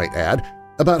 I might add,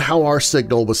 about how our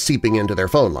signal was seeping into their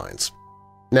phone lines.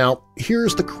 Now,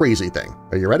 here's the crazy thing.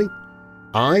 Are you ready?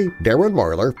 I, Darren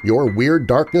Marlar, your Weird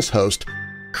Darkness host,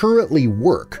 currently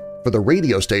work for the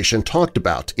radio station talked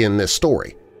about in this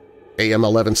story, AM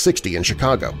 1160 in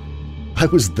Chicago. I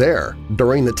was there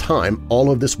during the time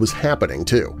all of this was happening,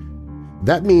 too.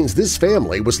 That means this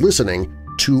family was listening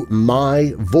to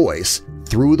my voice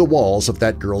through the walls of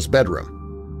that girl's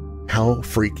bedroom. How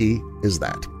freaky is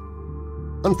that?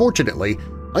 Unfortunately,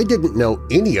 I didn't know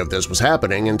any of this was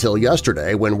happening until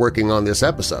yesterday when working on this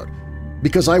episode,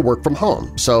 because I work from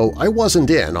home, so I wasn't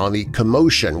in on the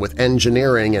commotion with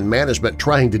engineering and management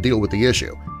trying to deal with the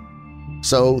issue.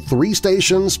 So 3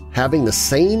 stations having the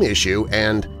same issue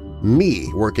and me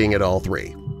working at all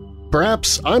 3.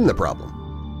 Perhaps I'm the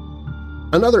problem.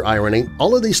 Another irony,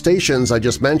 all of these stations I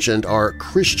just mentioned are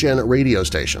Christian radio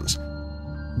stations.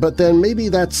 But then maybe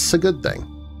that's a good thing.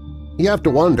 You have to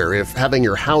wonder if having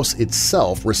your house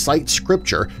itself recite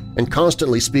scripture and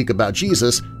constantly speak about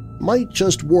Jesus might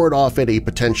just ward off any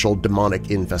potential demonic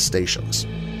infestations.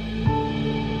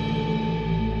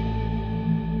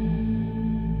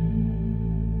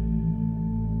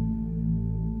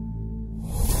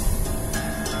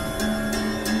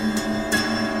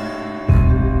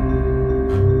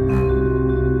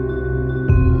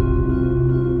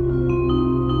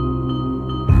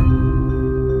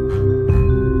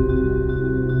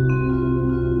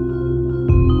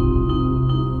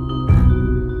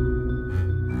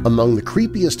 Among the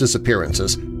creepiest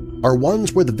disappearances are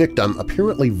ones where the victim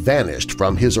apparently vanished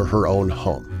from his or her own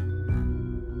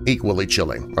home. Equally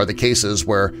chilling are the cases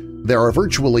where there are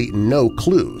virtually no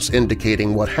clues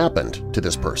indicating what happened to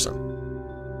this person.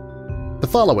 The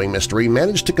following mystery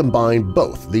managed to combine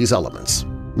both these elements,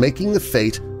 making the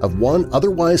fate of one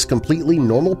otherwise completely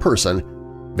normal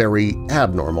person very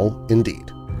abnormal indeed.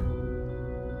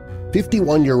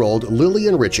 51-year-old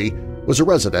Lillian Richey was a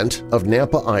resident of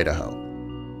Nampa, Idaho.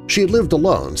 She had lived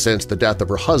alone since the death of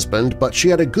her husband, but she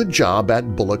had a good job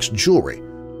at Bullock's Jewelry,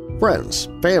 friends,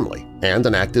 family, and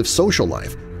an active social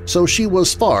life, so she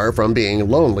was far from being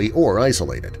lonely or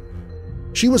isolated.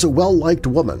 She was a well-liked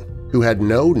woman who had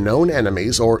no known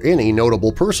enemies or any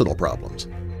notable personal problems.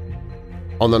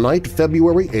 On the night of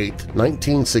February 8,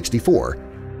 1964,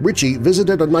 Richey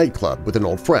visited a nightclub with an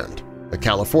old friend, a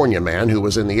California man who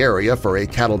was in the area for a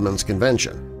cattlemen's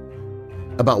convention.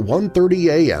 About 1:30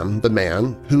 a.m., the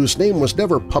man, whose name was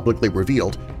never publicly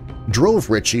revealed, drove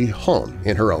Richey home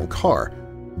in her own car,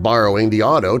 borrowing the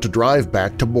auto to drive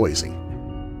back to Boise.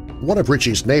 One of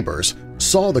Richey's neighbors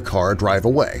saw the car drive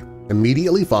away,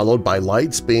 immediately followed by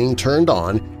lights being turned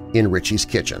on in Richey's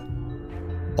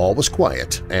kitchen. All was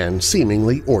quiet and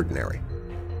seemingly ordinary.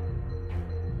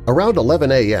 Around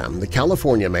 11 a.m., the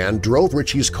California man drove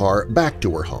Richey's car back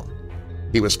to her home.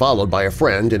 He was followed by a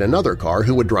friend in another car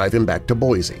who would drive him back to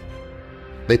Boise.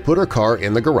 They put her car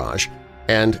in the garage,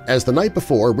 and as the night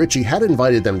before Richey had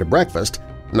invited them to breakfast,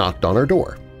 knocked on her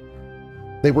door.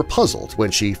 They were puzzled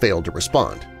when she failed to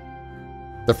respond.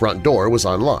 The front door was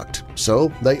unlocked,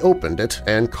 so they opened it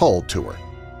and called to her.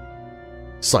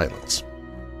 Silence.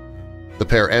 The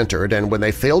pair entered, and when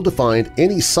they failed to find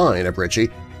any sign of Richey,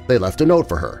 they left a note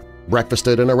for her,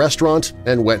 breakfasted in a restaurant,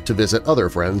 and went to visit other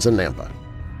friends in Nampa.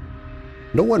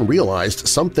 No one realized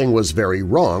something was very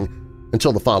wrong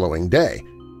until the following day,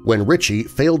 when Richey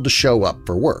failed to show up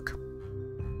for work.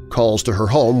 Calls to her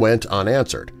home went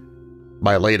unanswered.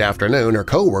 By late afternoon, her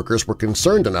co-workers were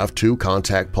concerned enough to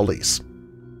contact police.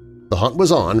 The hunt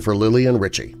was on for Lillian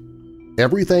Richey.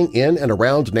 Everything in and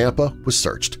around Nampa was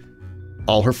searched.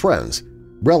 All her friends,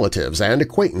 relatives, and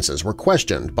acquaintances were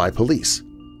questioned by police.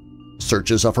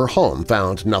 Searches of her home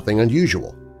found nothing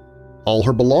unusual. All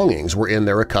her belongings were in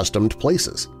their accustomed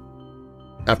places.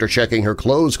 After checking her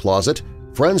clothes closet,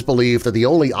 friends believed that the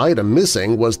only item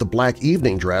missing was the black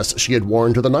evening dress she had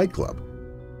worn to the nightclub.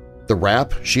 The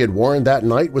wrap she had worn that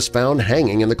night was found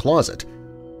hanging in the closet,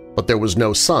 but there was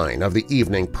no sign of the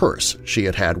evening purse she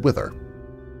had had with her.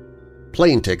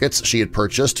 Plane tickets she had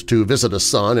purchased to visit a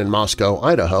son in Moscow,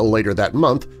 Idaho later that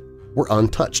month were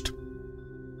untouched.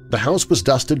 The house was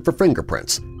dusted for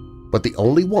fingerprints, but the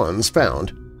only ones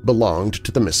found belonged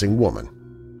to the missing woman.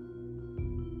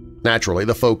 Naturally,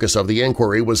 the focus of the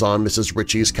inquiry was on Mrs.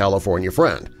 Richey's California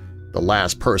friend, the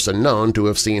last person known to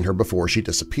have seen her before she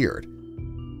disappeared.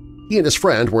 He and his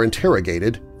friend were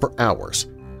interrogated for hours.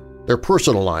 Their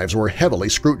personal lives were heavily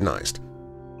scrutinized.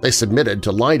 They submitted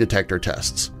to lie detector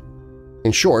tests.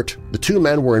 In short, the two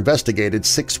men were investigated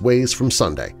 6 ways from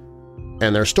Sunday,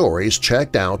 and their stories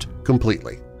checked out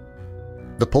completely.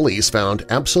 The police found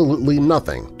absolutely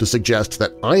nothing to suggest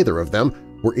that either of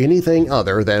them were anything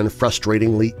other than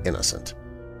frustratingly innocent.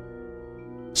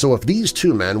 So if these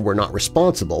two men were not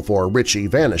responsible for Richey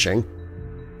vanishing,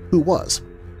 who was?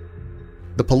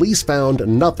 The police found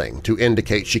nothing to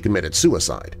indicate she committed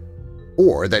suicide,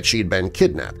 or that she'd been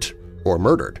kidnapped or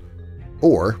murdered,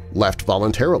 or left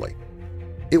voluntarily.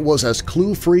 It was as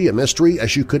clue-free a mystery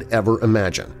as you could ever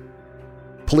imagine.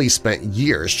 Police spent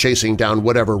years chasing down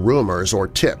whatever rumors or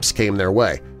tips came their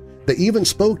way. They even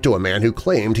spoke to a man who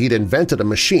claimed he'd invented a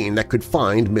machine that could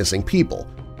find missing people,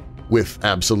 with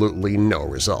absolutely no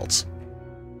results.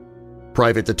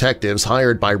 Private detectives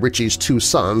hired by Richey's 2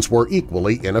 sons were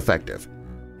equally ineffective.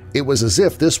 It was as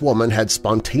if this woman had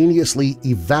spontaneously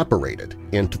evaporated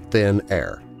into thin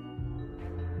air.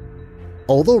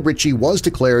 Although Richey was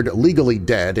declared legally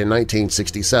dead in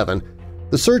 1967,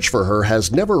 the search for her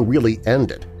has never really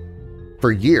ended.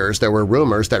 For years there were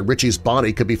rumors that Richey's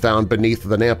body could be found beneath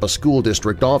the Nampa School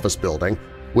District office building,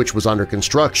 which was under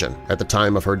construction at the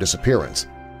time of her disappearance.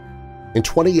 In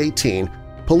 2018,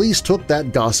 police took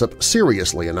that gossip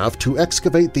seriously enough to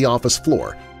excavate the office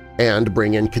floor and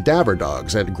bring in cadaver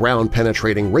dogs and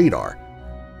ground-penetrating radar.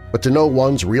 But to no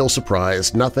one's real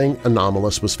surprise, nothing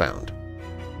anomalous was found.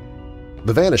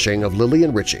 The vanishing of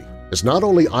Lillian Richey is not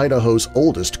only Idaho's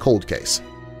oldest cold case,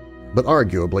 but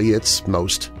arguably its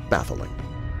most baffling.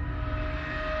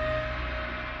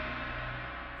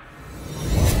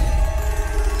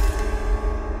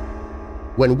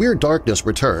 When Weird Darkness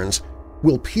returns,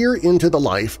 we'll peer into the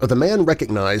life of the man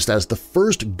recognized as the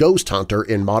first ghost hunter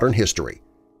in modern history,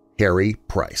 Harry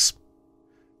Price.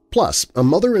 Plus, a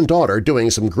mother and daughter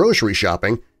doing some grocery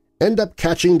shopping end up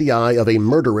catching the eye of a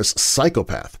murderous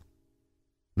psychopath.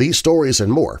 These stories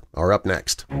and more are up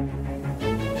next.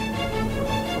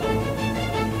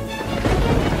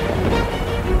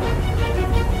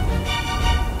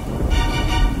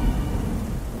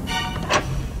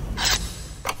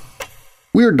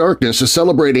 Weird Darkness is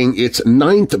celebrating its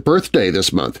 9th birthday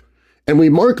this month, and we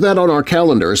mark that on our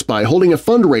calendars by holding a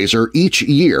fundraiser each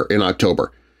year in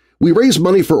October. We raise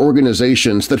money for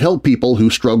organizations that help people who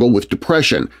struggle with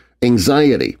depression,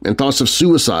 anxiety, and thoughts of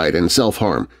suicide and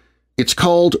self-harm. It's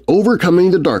called Overcoming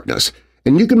the Darkness,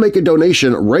 and you can make a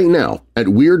donation right now at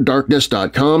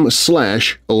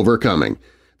WeirdDarkness.com/overcoming.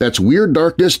 That's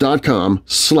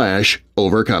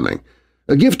WeirdDarkness.com/overcoming.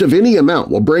 A gift of any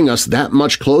amount will bring us that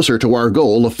much closer to our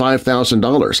goal of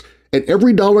 $5,000, and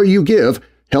every dollar you give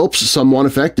helps someone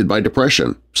affected by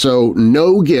depression, so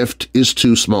no gift is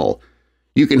too small.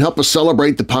 You can help us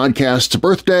celebrate the podcast's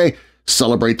birthday,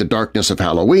 celebrate the darkness of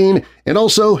Halloween, and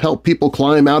also help people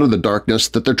climb out of the darkness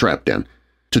that they're trapped in.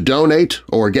 To donate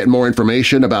or get more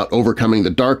information about Overcoming the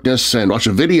Darkness and watch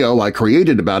a video I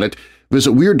created about it,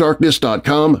 visit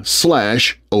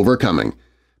WeirdDarkness.com/overcoming.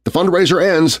 The fundraiser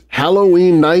ends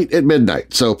Halloween night at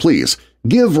midnight, so please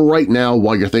give right now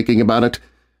while you're thinking about it.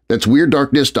 That's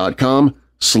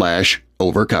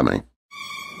WeirdDarkness.com/overcoming.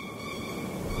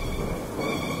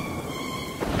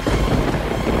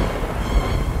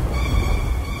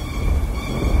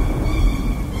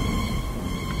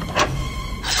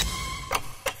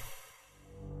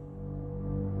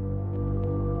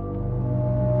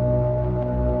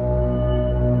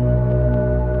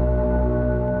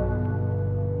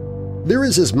 There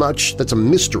is as much that's a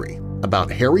mystery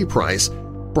about Harry Price,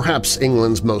 perhaps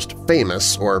England's most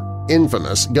famous or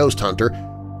infamous ghost hunter,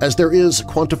 as there is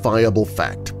quantifiable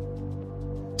fact.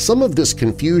 Some of this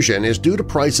confusion is due to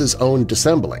Price's own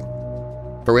dissembling.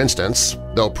 For instance,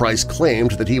 though Price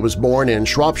claimed that he was born in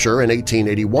Shropshire in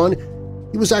 1881,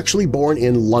 he was actually born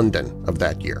in London of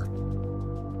that year.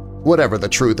 Whatever the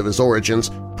truth of his origins,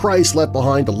 Price left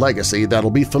behind a legacy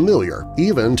that'll be familiar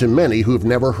even to many who've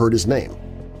never heard his name.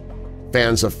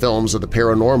 Fans of films of the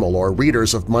paranormal or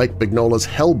readers of Mike Mignola's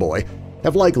Hellboy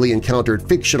have likely encountered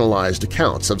fictionalized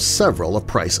accounts of several of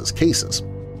Price's cases.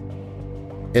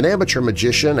 An amateur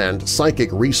magician and psychic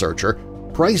researcher,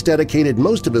 Price dedicated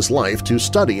most of his life to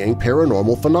studying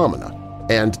paranormal phenomena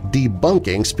and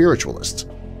debunking spiritualists.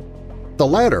 The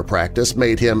latter practice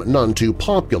made him none too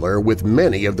popular with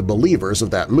many of the believers of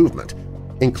that movement,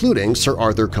 including Sir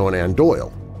Arthur Conan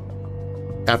Doyle.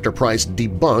 After Price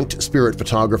debunked spirit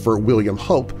photographer William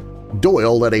Hope,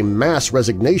 Doyle led a mass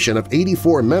resignation of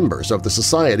 84 members of the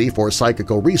Society for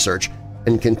Psychical Research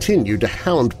and continued to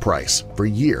hound Price for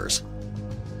years.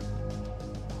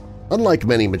 Unlike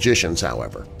many magicians,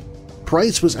 however,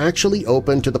 Price was actually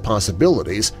open to the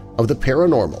possibilities of the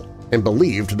paranormal and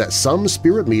believed that some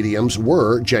spirit mediums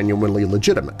were genuinely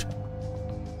legitimate.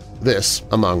 This,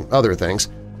 among other things,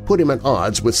 put him at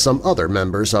odds with some other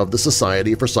members of the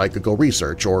Society for Psychical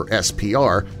Research, or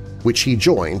SPR, which he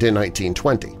joined in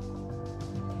 1920.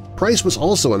 Price was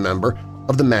also a member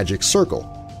of the Magic Circle,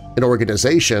 an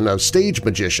organization of stage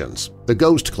magicians, the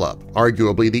Ghost Club,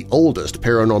 arguably the oldest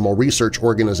paranormal research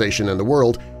organization in the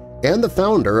world, and the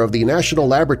founder of the National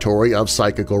Laboratory of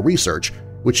Psychical Research,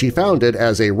 which he founded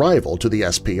as a rival to the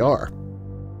SPR.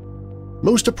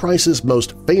 Most of Price's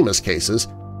most famous cases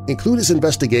include his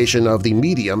investigation of the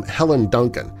medium Helen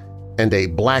Duncan and a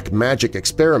black magic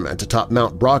experiment atop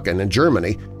Mount Brocken in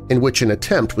Germany in which an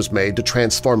attempt was made to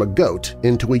transform a goat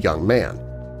into a young man.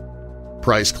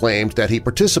 Price claimed that he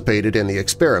participated in the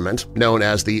experiment, known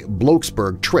as the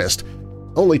Blocksberg Tryst,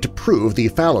 only to prove the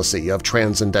fallacy of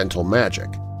transcendental magic.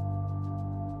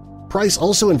 Price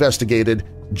also investigated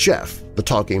Jeff, the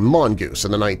talking mongoose,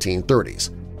 in the 1930s.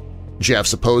 Jeff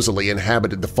supposedly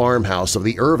inhabited the farmhouse of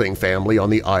the Irving family on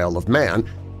the Isle of Man,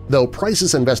 though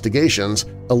Price's investigations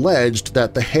alleged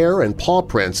that the hair and paw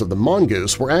prints of the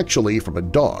mongoose were actually from a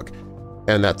dog,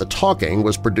 and that the talking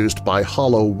was produced by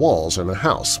hollow walls in a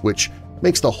house, which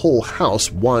makes the whole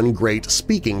house one great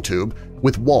speaking tube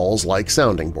with walls like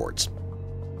sounding boards.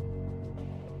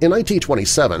 In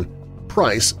 1927,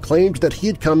 Price claimed that he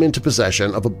had come into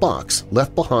possession of a box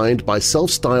left behind by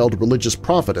self-styled religious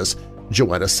prophetess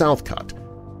Joanna Southcott,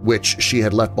 which she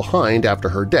had left behind after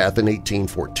her death in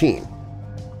 1814.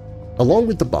 Along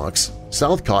with the box,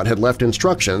 Southcott had left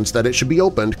instructions that it should be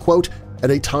opened, quote, "at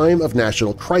a time of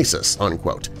national crisis,"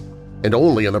 unquote, and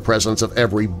only in the presence of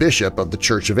every bishop of the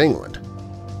Church of England.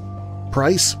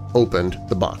 Price opened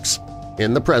the box,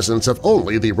 in the presence of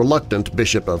only the reluctant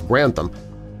Bishop of Grantham,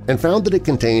 and found that it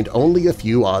contained only a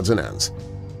few odds and ends,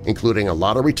 including a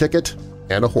lottery ticket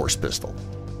and a horse pistol.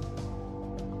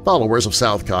 Followers of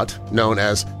Southcott, known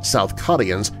as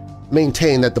Southcottians,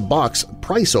 maintain that the box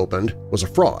Price opened was a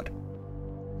fraud.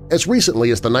 As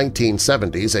recently as the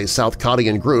 1970s, a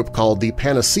Southcottian group called the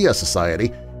Panacea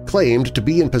Society claimed to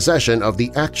be in possession of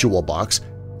the actual box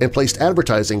and placed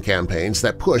advertising campaigns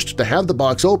that pushed to have the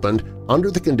box opened under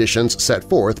the conditions set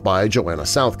forth by Joanna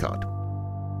Southcott.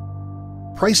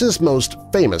 Price's most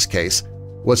famous case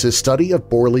was his study of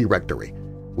Borley Rectory,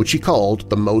 which he called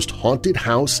the most haunted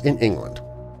house in England.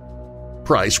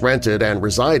 Price rented and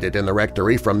resided in the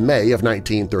rectory from May of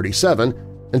 1937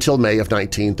 until May of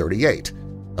 1938,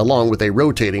 along with a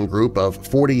rotating group of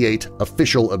 48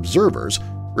 official observers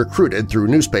recruited through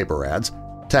newspaper ads,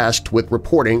 tasked with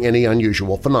reporting any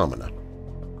unusual phenomena.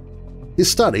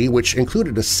 His study, which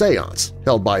included a séance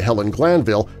held by Helen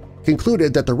Glanville,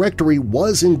 concluded that the rectory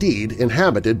was indeed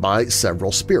inhabited by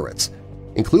several spirits,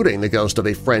 including the ghost of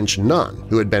a French nun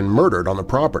who had been murdered on the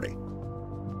property.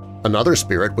 Another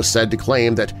spirit was said to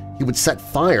claim that he would set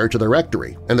fire to the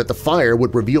rectory and that the fire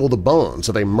would reveal the bones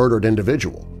of a murdered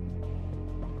individual.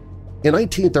 In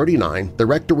 1939, the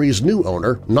rectory's new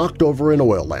owner knocked over an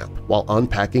oil lamp while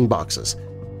unpacking boxes,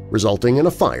 resulting in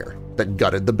a fire that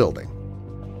gutted the building.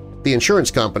 The insurance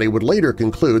company would later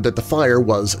conclude that the fire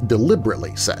was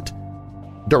deliberately set.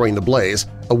 During the blaze,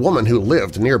 a woman who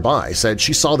lived nearby said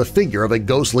she saw the figure of a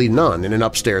ghostly nun in an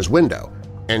upstairs window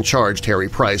and charged Harry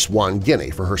Price 1 guinea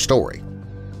for her story.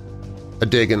 A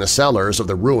dig in the cellars of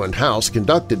the ruined house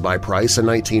conducted by Price in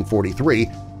 1943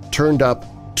 turned up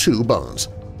 2 bones,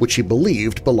 which he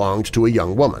believed belonged to a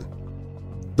young woman.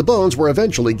 The bones were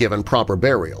eventually given proper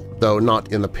burial, though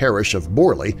not in the parish of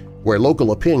Borley, where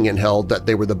local opinion held that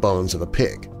they were the bones of a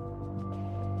pig.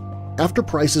 After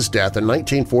Price's death in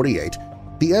 1948,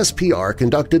 the SPR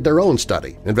conducted their own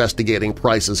study investigating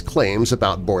Price's claims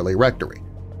about Borley Rectory.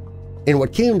 In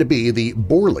what came to be the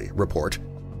Borley Report,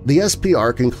 the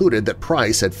SPR concluded that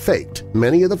Price had faked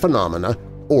many of the phenomena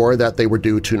or that they were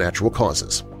due to natural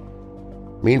causes.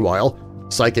 Meanwhile,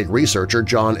 psychic researcher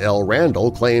John L.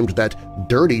 Randall claimed that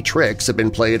dirty tricks had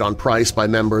been played on Price by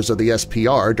members of the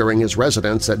SPR during his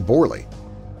residence at Borley.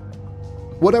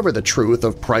 Whatever the truth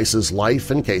of Price's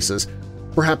life and cases,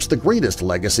 perhaps the greatest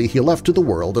legacy he left to the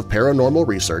world of paranormal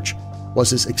research was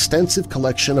his extensive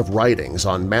collection of writings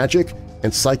on magic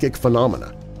and psychic phenomena,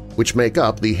 which make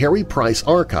up the Harry Price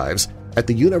Archives at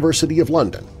the University of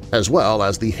London, as well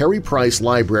as the Harry Price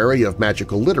Library of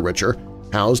Magical Literature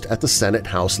housed at the Senate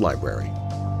House Library.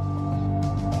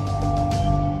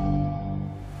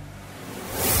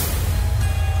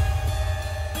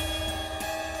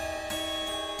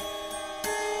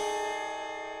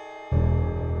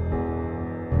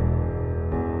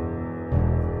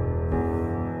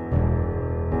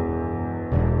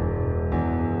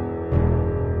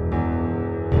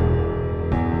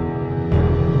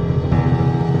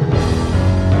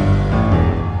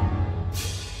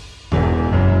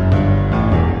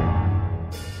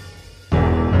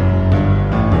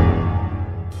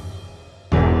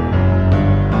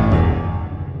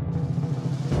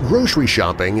 Grocery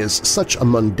shopping is such a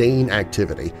mundane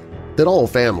activity that all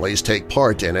families take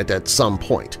part in it at some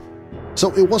point,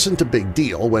 so it wasn't a big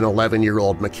deal when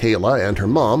 11-year-old Michaela and her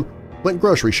mom went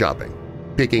grocery shopping,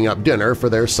 picking up dinner for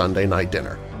their Sunday night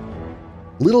dinner.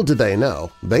 Little did they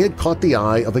know, they had caught the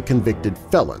eye of a convicted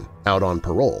felon out on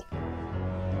parole.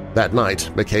 That night,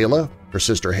 Michaela, her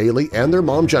sister Haley, and their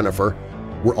mom Jennifer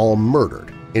were all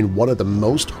murdered in one of the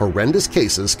most horrendous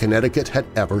cases Connecticut had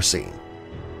ever seen.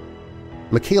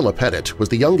 Michaela Pettit was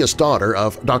the youngest daughter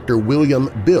of Dr. William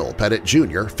Bill Pettit,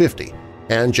 Jr., 50,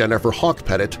 and Jennifer Hawk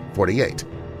Pettit, 48.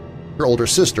 Her older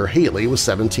sister Haley was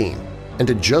 17 and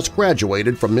had just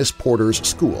graduated from Miss Porter's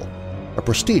school, a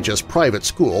prestigious private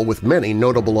school with many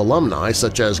notable alumni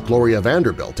such as Gloria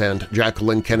Vanderbilt and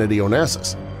Jacqueline Kennedy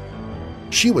Onassis.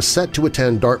 She was set to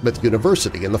attend Dartmouth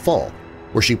University in the fall,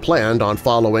 where she planned on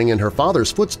following in her father's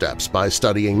footsteps by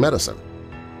studying medicine.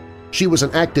 She was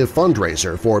an active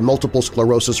fundraiser for multiple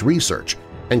sclerosis research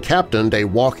and captained a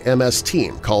Walk MS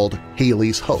team called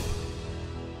Haley's Hope.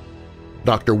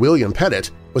 Dr. William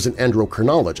Pettit was an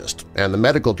endocrinologist and the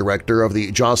medical director of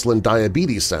the Joslin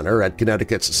Diabetes Center at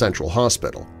Connecticut's Central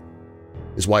Hospital.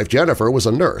 His wife Jennifer was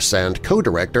a nurse and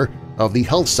co-director of the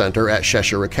health center at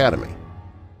Cheshire Academy.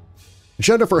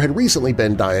 Jennifer had recently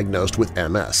been diagnosed with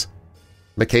MS.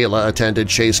 Michaela attended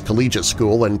Chase Collegiate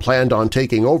School and planned on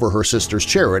taking over her sister's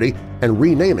charity and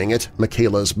renaming it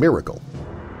Michaela's Miracle.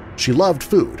 She loved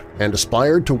food and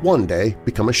aspired to one day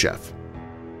become a chef.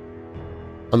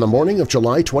 On the morning of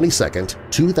July 22,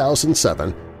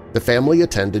 2007, the family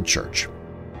attended church.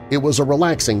 It was a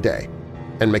relaxing day,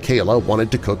 and Michaela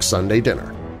wanted to cook Sunday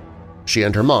dinner. She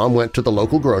and her mom went to the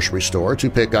local grocery store to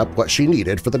pick up what she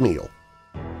needed for the meal.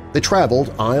 They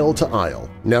traveled aisle to aisle,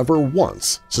 never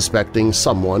once suspecting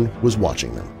someone was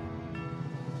watching them.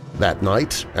 That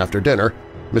night, after dinner,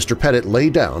 Mr. Pettit lay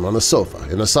down on a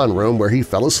sofa in the sunroom where he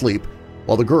fell asleep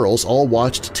while the girls all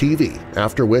watched TV,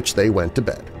 after which they went to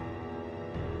bed.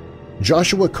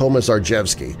 Joshua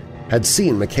Komazarjevsky had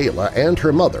seen Michaela and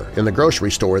her mother in the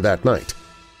grocery store that night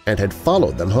and had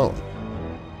followed them home.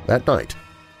 That night,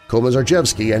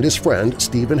 Komazarjevsky and his friend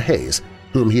Stephen Hayes,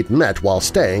 whom he'd met while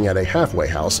staying at a halfway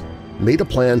house, made a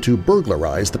plan to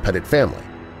burglarize the Pettit family.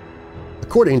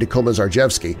 According to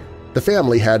Komazarjevsky, the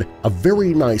family had a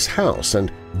very nice house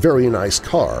and very nice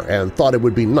car and thought it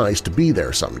would be nice to be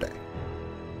there someday.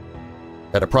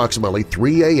 At approximately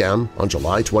 3 a.m. on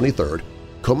July 23rd,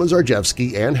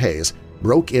 Komazarjevsky and Hayes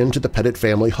broke into the Pettit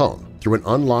family home through an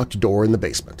unlocked door in the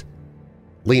basement.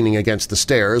 Leaning against the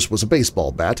stairs was a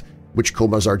baseball bat, which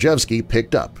Komazarjevsky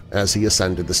picked up as he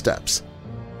ascended the steps.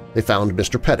 They found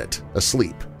Mr. Pettit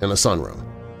asleep in the sunroom.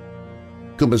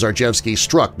 Komazarjevsky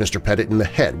struck Mr. Pettit in the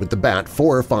head with the bat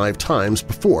 4 or 5 times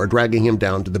before dragging him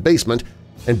down to the basement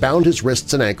and bound his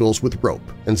wrists and ankles with rope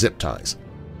and zip ties.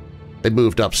 They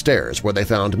moved upstairs where they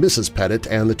found Mrs. Pettit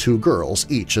and the 2 girls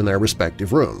each in their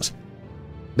respective rooms.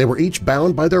 They were each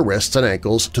bound by their wrists and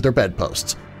ankles to their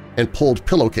bedposts and pulled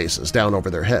pillowcases down over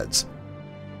their heads.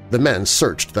 The men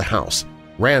searched the house,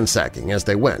 ransacking as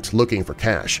they went looking for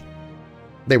cash.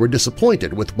 They were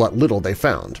disappointed with what little they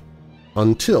found,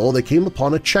 until they came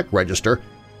upon a check register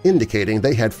indicating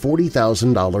they had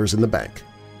 $40,000 in the bank.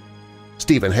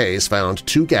 Stephen Hayes found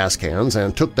 2 gas cans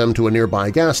and took them to a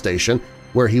nearby gas station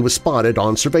where he was spotted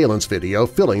on surveillance video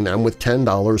filling them with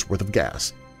 $10 worth of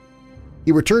gas.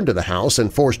 He returned to the house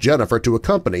and forced Jennifer to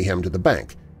accompany him to the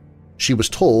bank. She was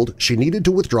told she needed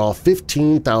to withdraw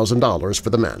 $15,000 for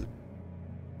the men.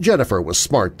 Jennifer was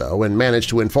smart, though, and managed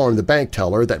to inform the bank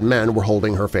teller that men were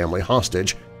holding her family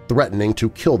hostage, threatening to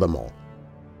kill them all.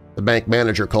 The bank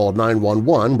manager called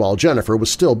 911 while Jennifer was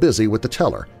still busy with the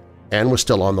teller and was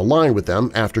still on the line with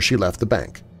them after she left the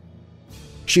bank.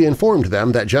 She informed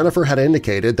them that Jennifer had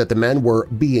indicated that the men were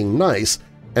being nice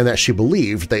and that she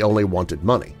believed they only wanted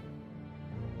money.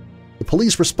 The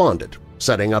police responded,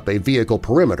 setting up a vehicle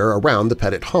perimeter around the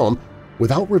Pettit home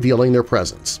without revealing their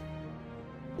presence.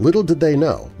 Little did they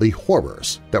know the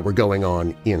horrors that were going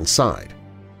on inside.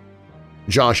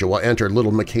 Joshua entered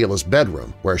little Michaela's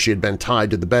bedroom where she had been tied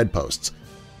to the bedposts.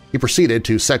 He proceeded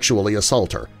to sexually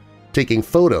assault her, taking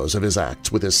photos of his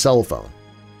acts with his cell phone.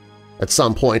 At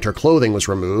some point her clothing was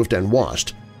removed and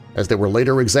washed, as they were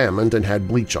later examined and had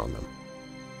bleach on them.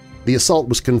 The assault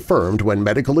was confirmed when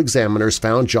medical examiners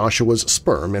found Joshua's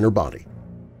sperm in her body.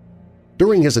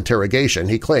 During his interrogation,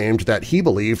 he claimed that he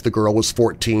believed the girl was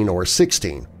 14 or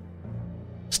 16.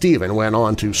 Stephen went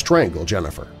on to strangle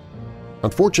Jennifer.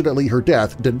 Unfortunately, her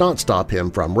death did not stop him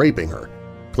from raping her,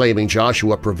 claiming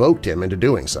Joshua provoked him into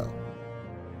doing so.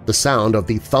 The sound of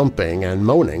the thumping and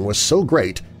moaning was so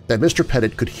great that Mr.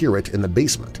 Pettit could hear it in the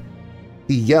basement.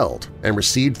 He yelled and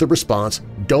received the response,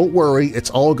 "Don't worry, it's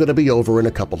all going to be over in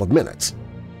a couple of minutes."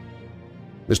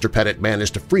 Mr. Pettit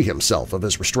managed to free himself of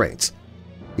his restraints.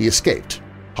 He escaped,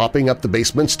 hopping up the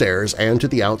basement stairs and to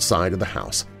the outside of the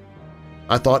house.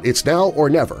 "I thought it's now or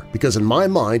never, because in my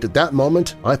mind at that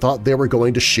moment I thought they were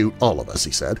going to shoot all of us,"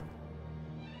 he said.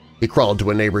 He crawled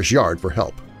to a neighbor's yard for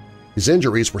help. His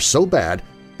injuries were so bad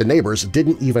the neighbors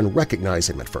didn't even recognize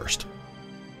him at first.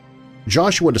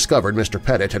 Joshua discovered Mr.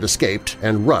 Pettit had escaped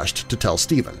and rushed to tell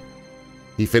Stephen.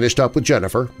 He finished up with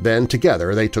Jennifer, then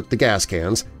together they took the gas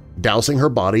cans, dousing her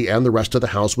body and the rest of the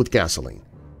house with gasoline.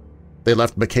 They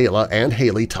left Michaela and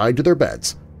Haley tied to their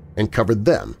beds and covered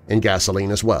them in gasoline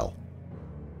as well.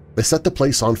 They set the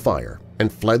place on fire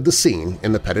and fled the scene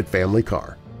in the Pettit family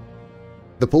car.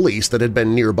 The police that had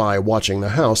been nearby watching the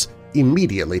house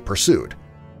immediately pursued,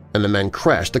 and the men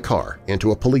crashed the car into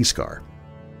a police car.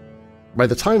 By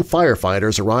the time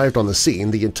firefighters arrived on the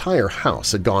scene, the entire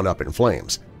house had gone up in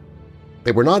flames.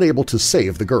 They were not able to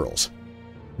save the girls.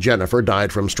 Jennifer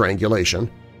died from strangulation.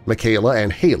 Michaela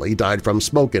and Haley died from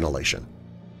smoke inhalation.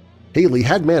 Haley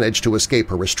had managed to escape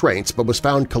her restraints but was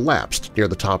found collapsed near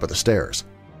the top of the stairs.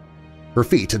 Her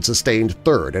feet had sustained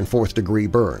 3rd and 4th degree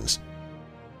burns.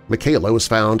 Michaela was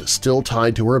found still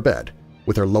tied to her bed,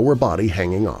 with her lower body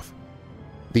hanging off.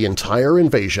 The entire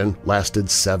invasion lasted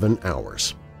 7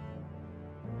 hours.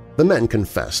 The men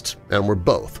confessed and were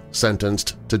both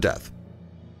sentenced to death.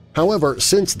 However,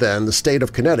 since then the state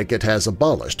of Connecticut has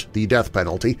abolished the death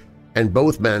penalty and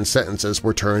both men's sentences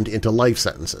were turned into life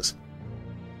sentences.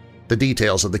 The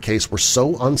details of the case were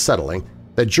so unsettling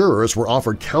that jurors were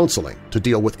offered counseling to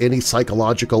deal with any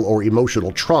psychological or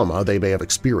emotional trauma they may have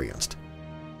experienced.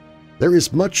 There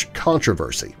is much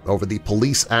controversy over the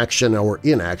police action or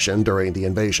inaction during the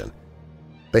invasion.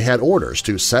 They had orders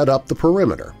to set up the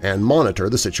perimeter and monitor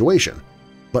the situation,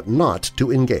 but not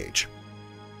to engage.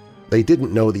 They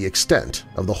didn't know the extent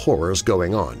of the horrors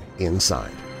going on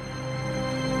inside.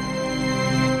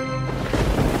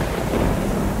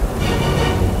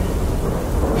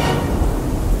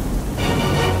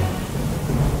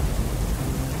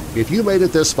 If you made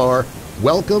it this far,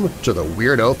 welcome to the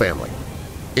Weirdo family.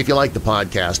 If you like the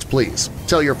podcast, please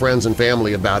tell your friends and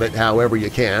family about it however you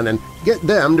can and get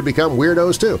them to become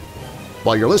weirdos too.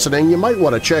 While you're listening, you might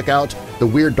want to check out the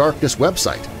Weird Darkness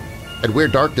website. At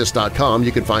WeirdDarkness.com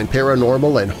you can find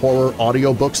paranormal and horror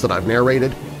audiobooks that I've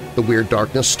narrated, the Weird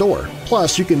Darkness store.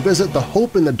 Plus, you can visit the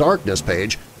Hope in the Darkness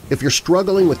page if you're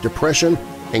struggling with depression,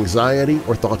 anxiety,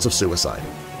 or thoughts of suicide.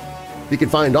 You can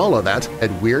find all of that at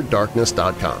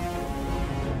WeirdDarkness.com.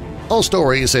 All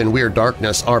stories in Weird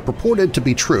Darkness are purported to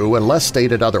be true unless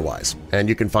stated otherwise, and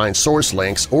you can find source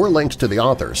links or links to the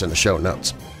authors in the show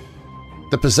notes.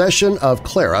 The Possession of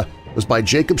Clara was by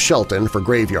Jacob Shelton for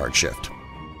Graveyard Shift.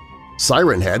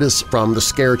 Siren Head is from The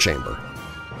Scare Chamber.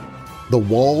 The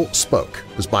Wall Spoke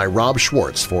is by Rob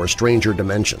Schwartz for Stranger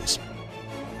Dimensions.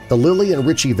 The Lillian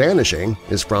Richey Vanishing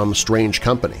is from Strange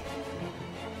Company.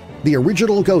 The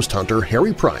original Ghost Hunter,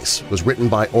 Harry Price, was written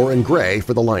by Orrin Gray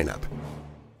for the lineup.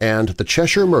 And The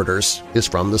Cheshire Murders is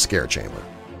from The Scare Chamber.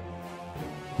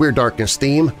 Weird Darkness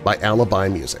theme by Alibi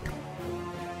Music.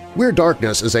 Weird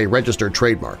Darkness is a registered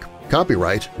trademark.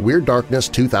 Copyright Weird Darkness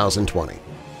 2020.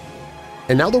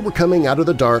 And now that we're coming out of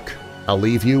the dark, I'll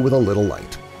leave you with a little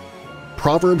light.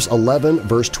 Proverbs 11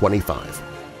 verse 25.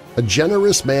 A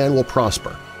generous man will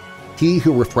prosper. He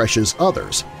who refreshes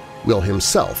others will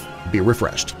himself be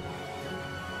refreshed.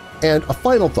 And a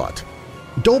final thought.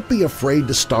 Don't be afraid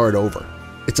to start over.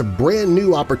 It's a brand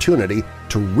new opportunity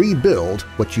to rebuild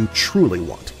what you truly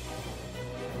want.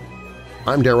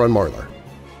 I'm Darren Marlar.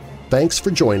 Thanks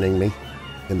for joining me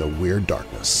in the Weird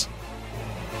Darkness.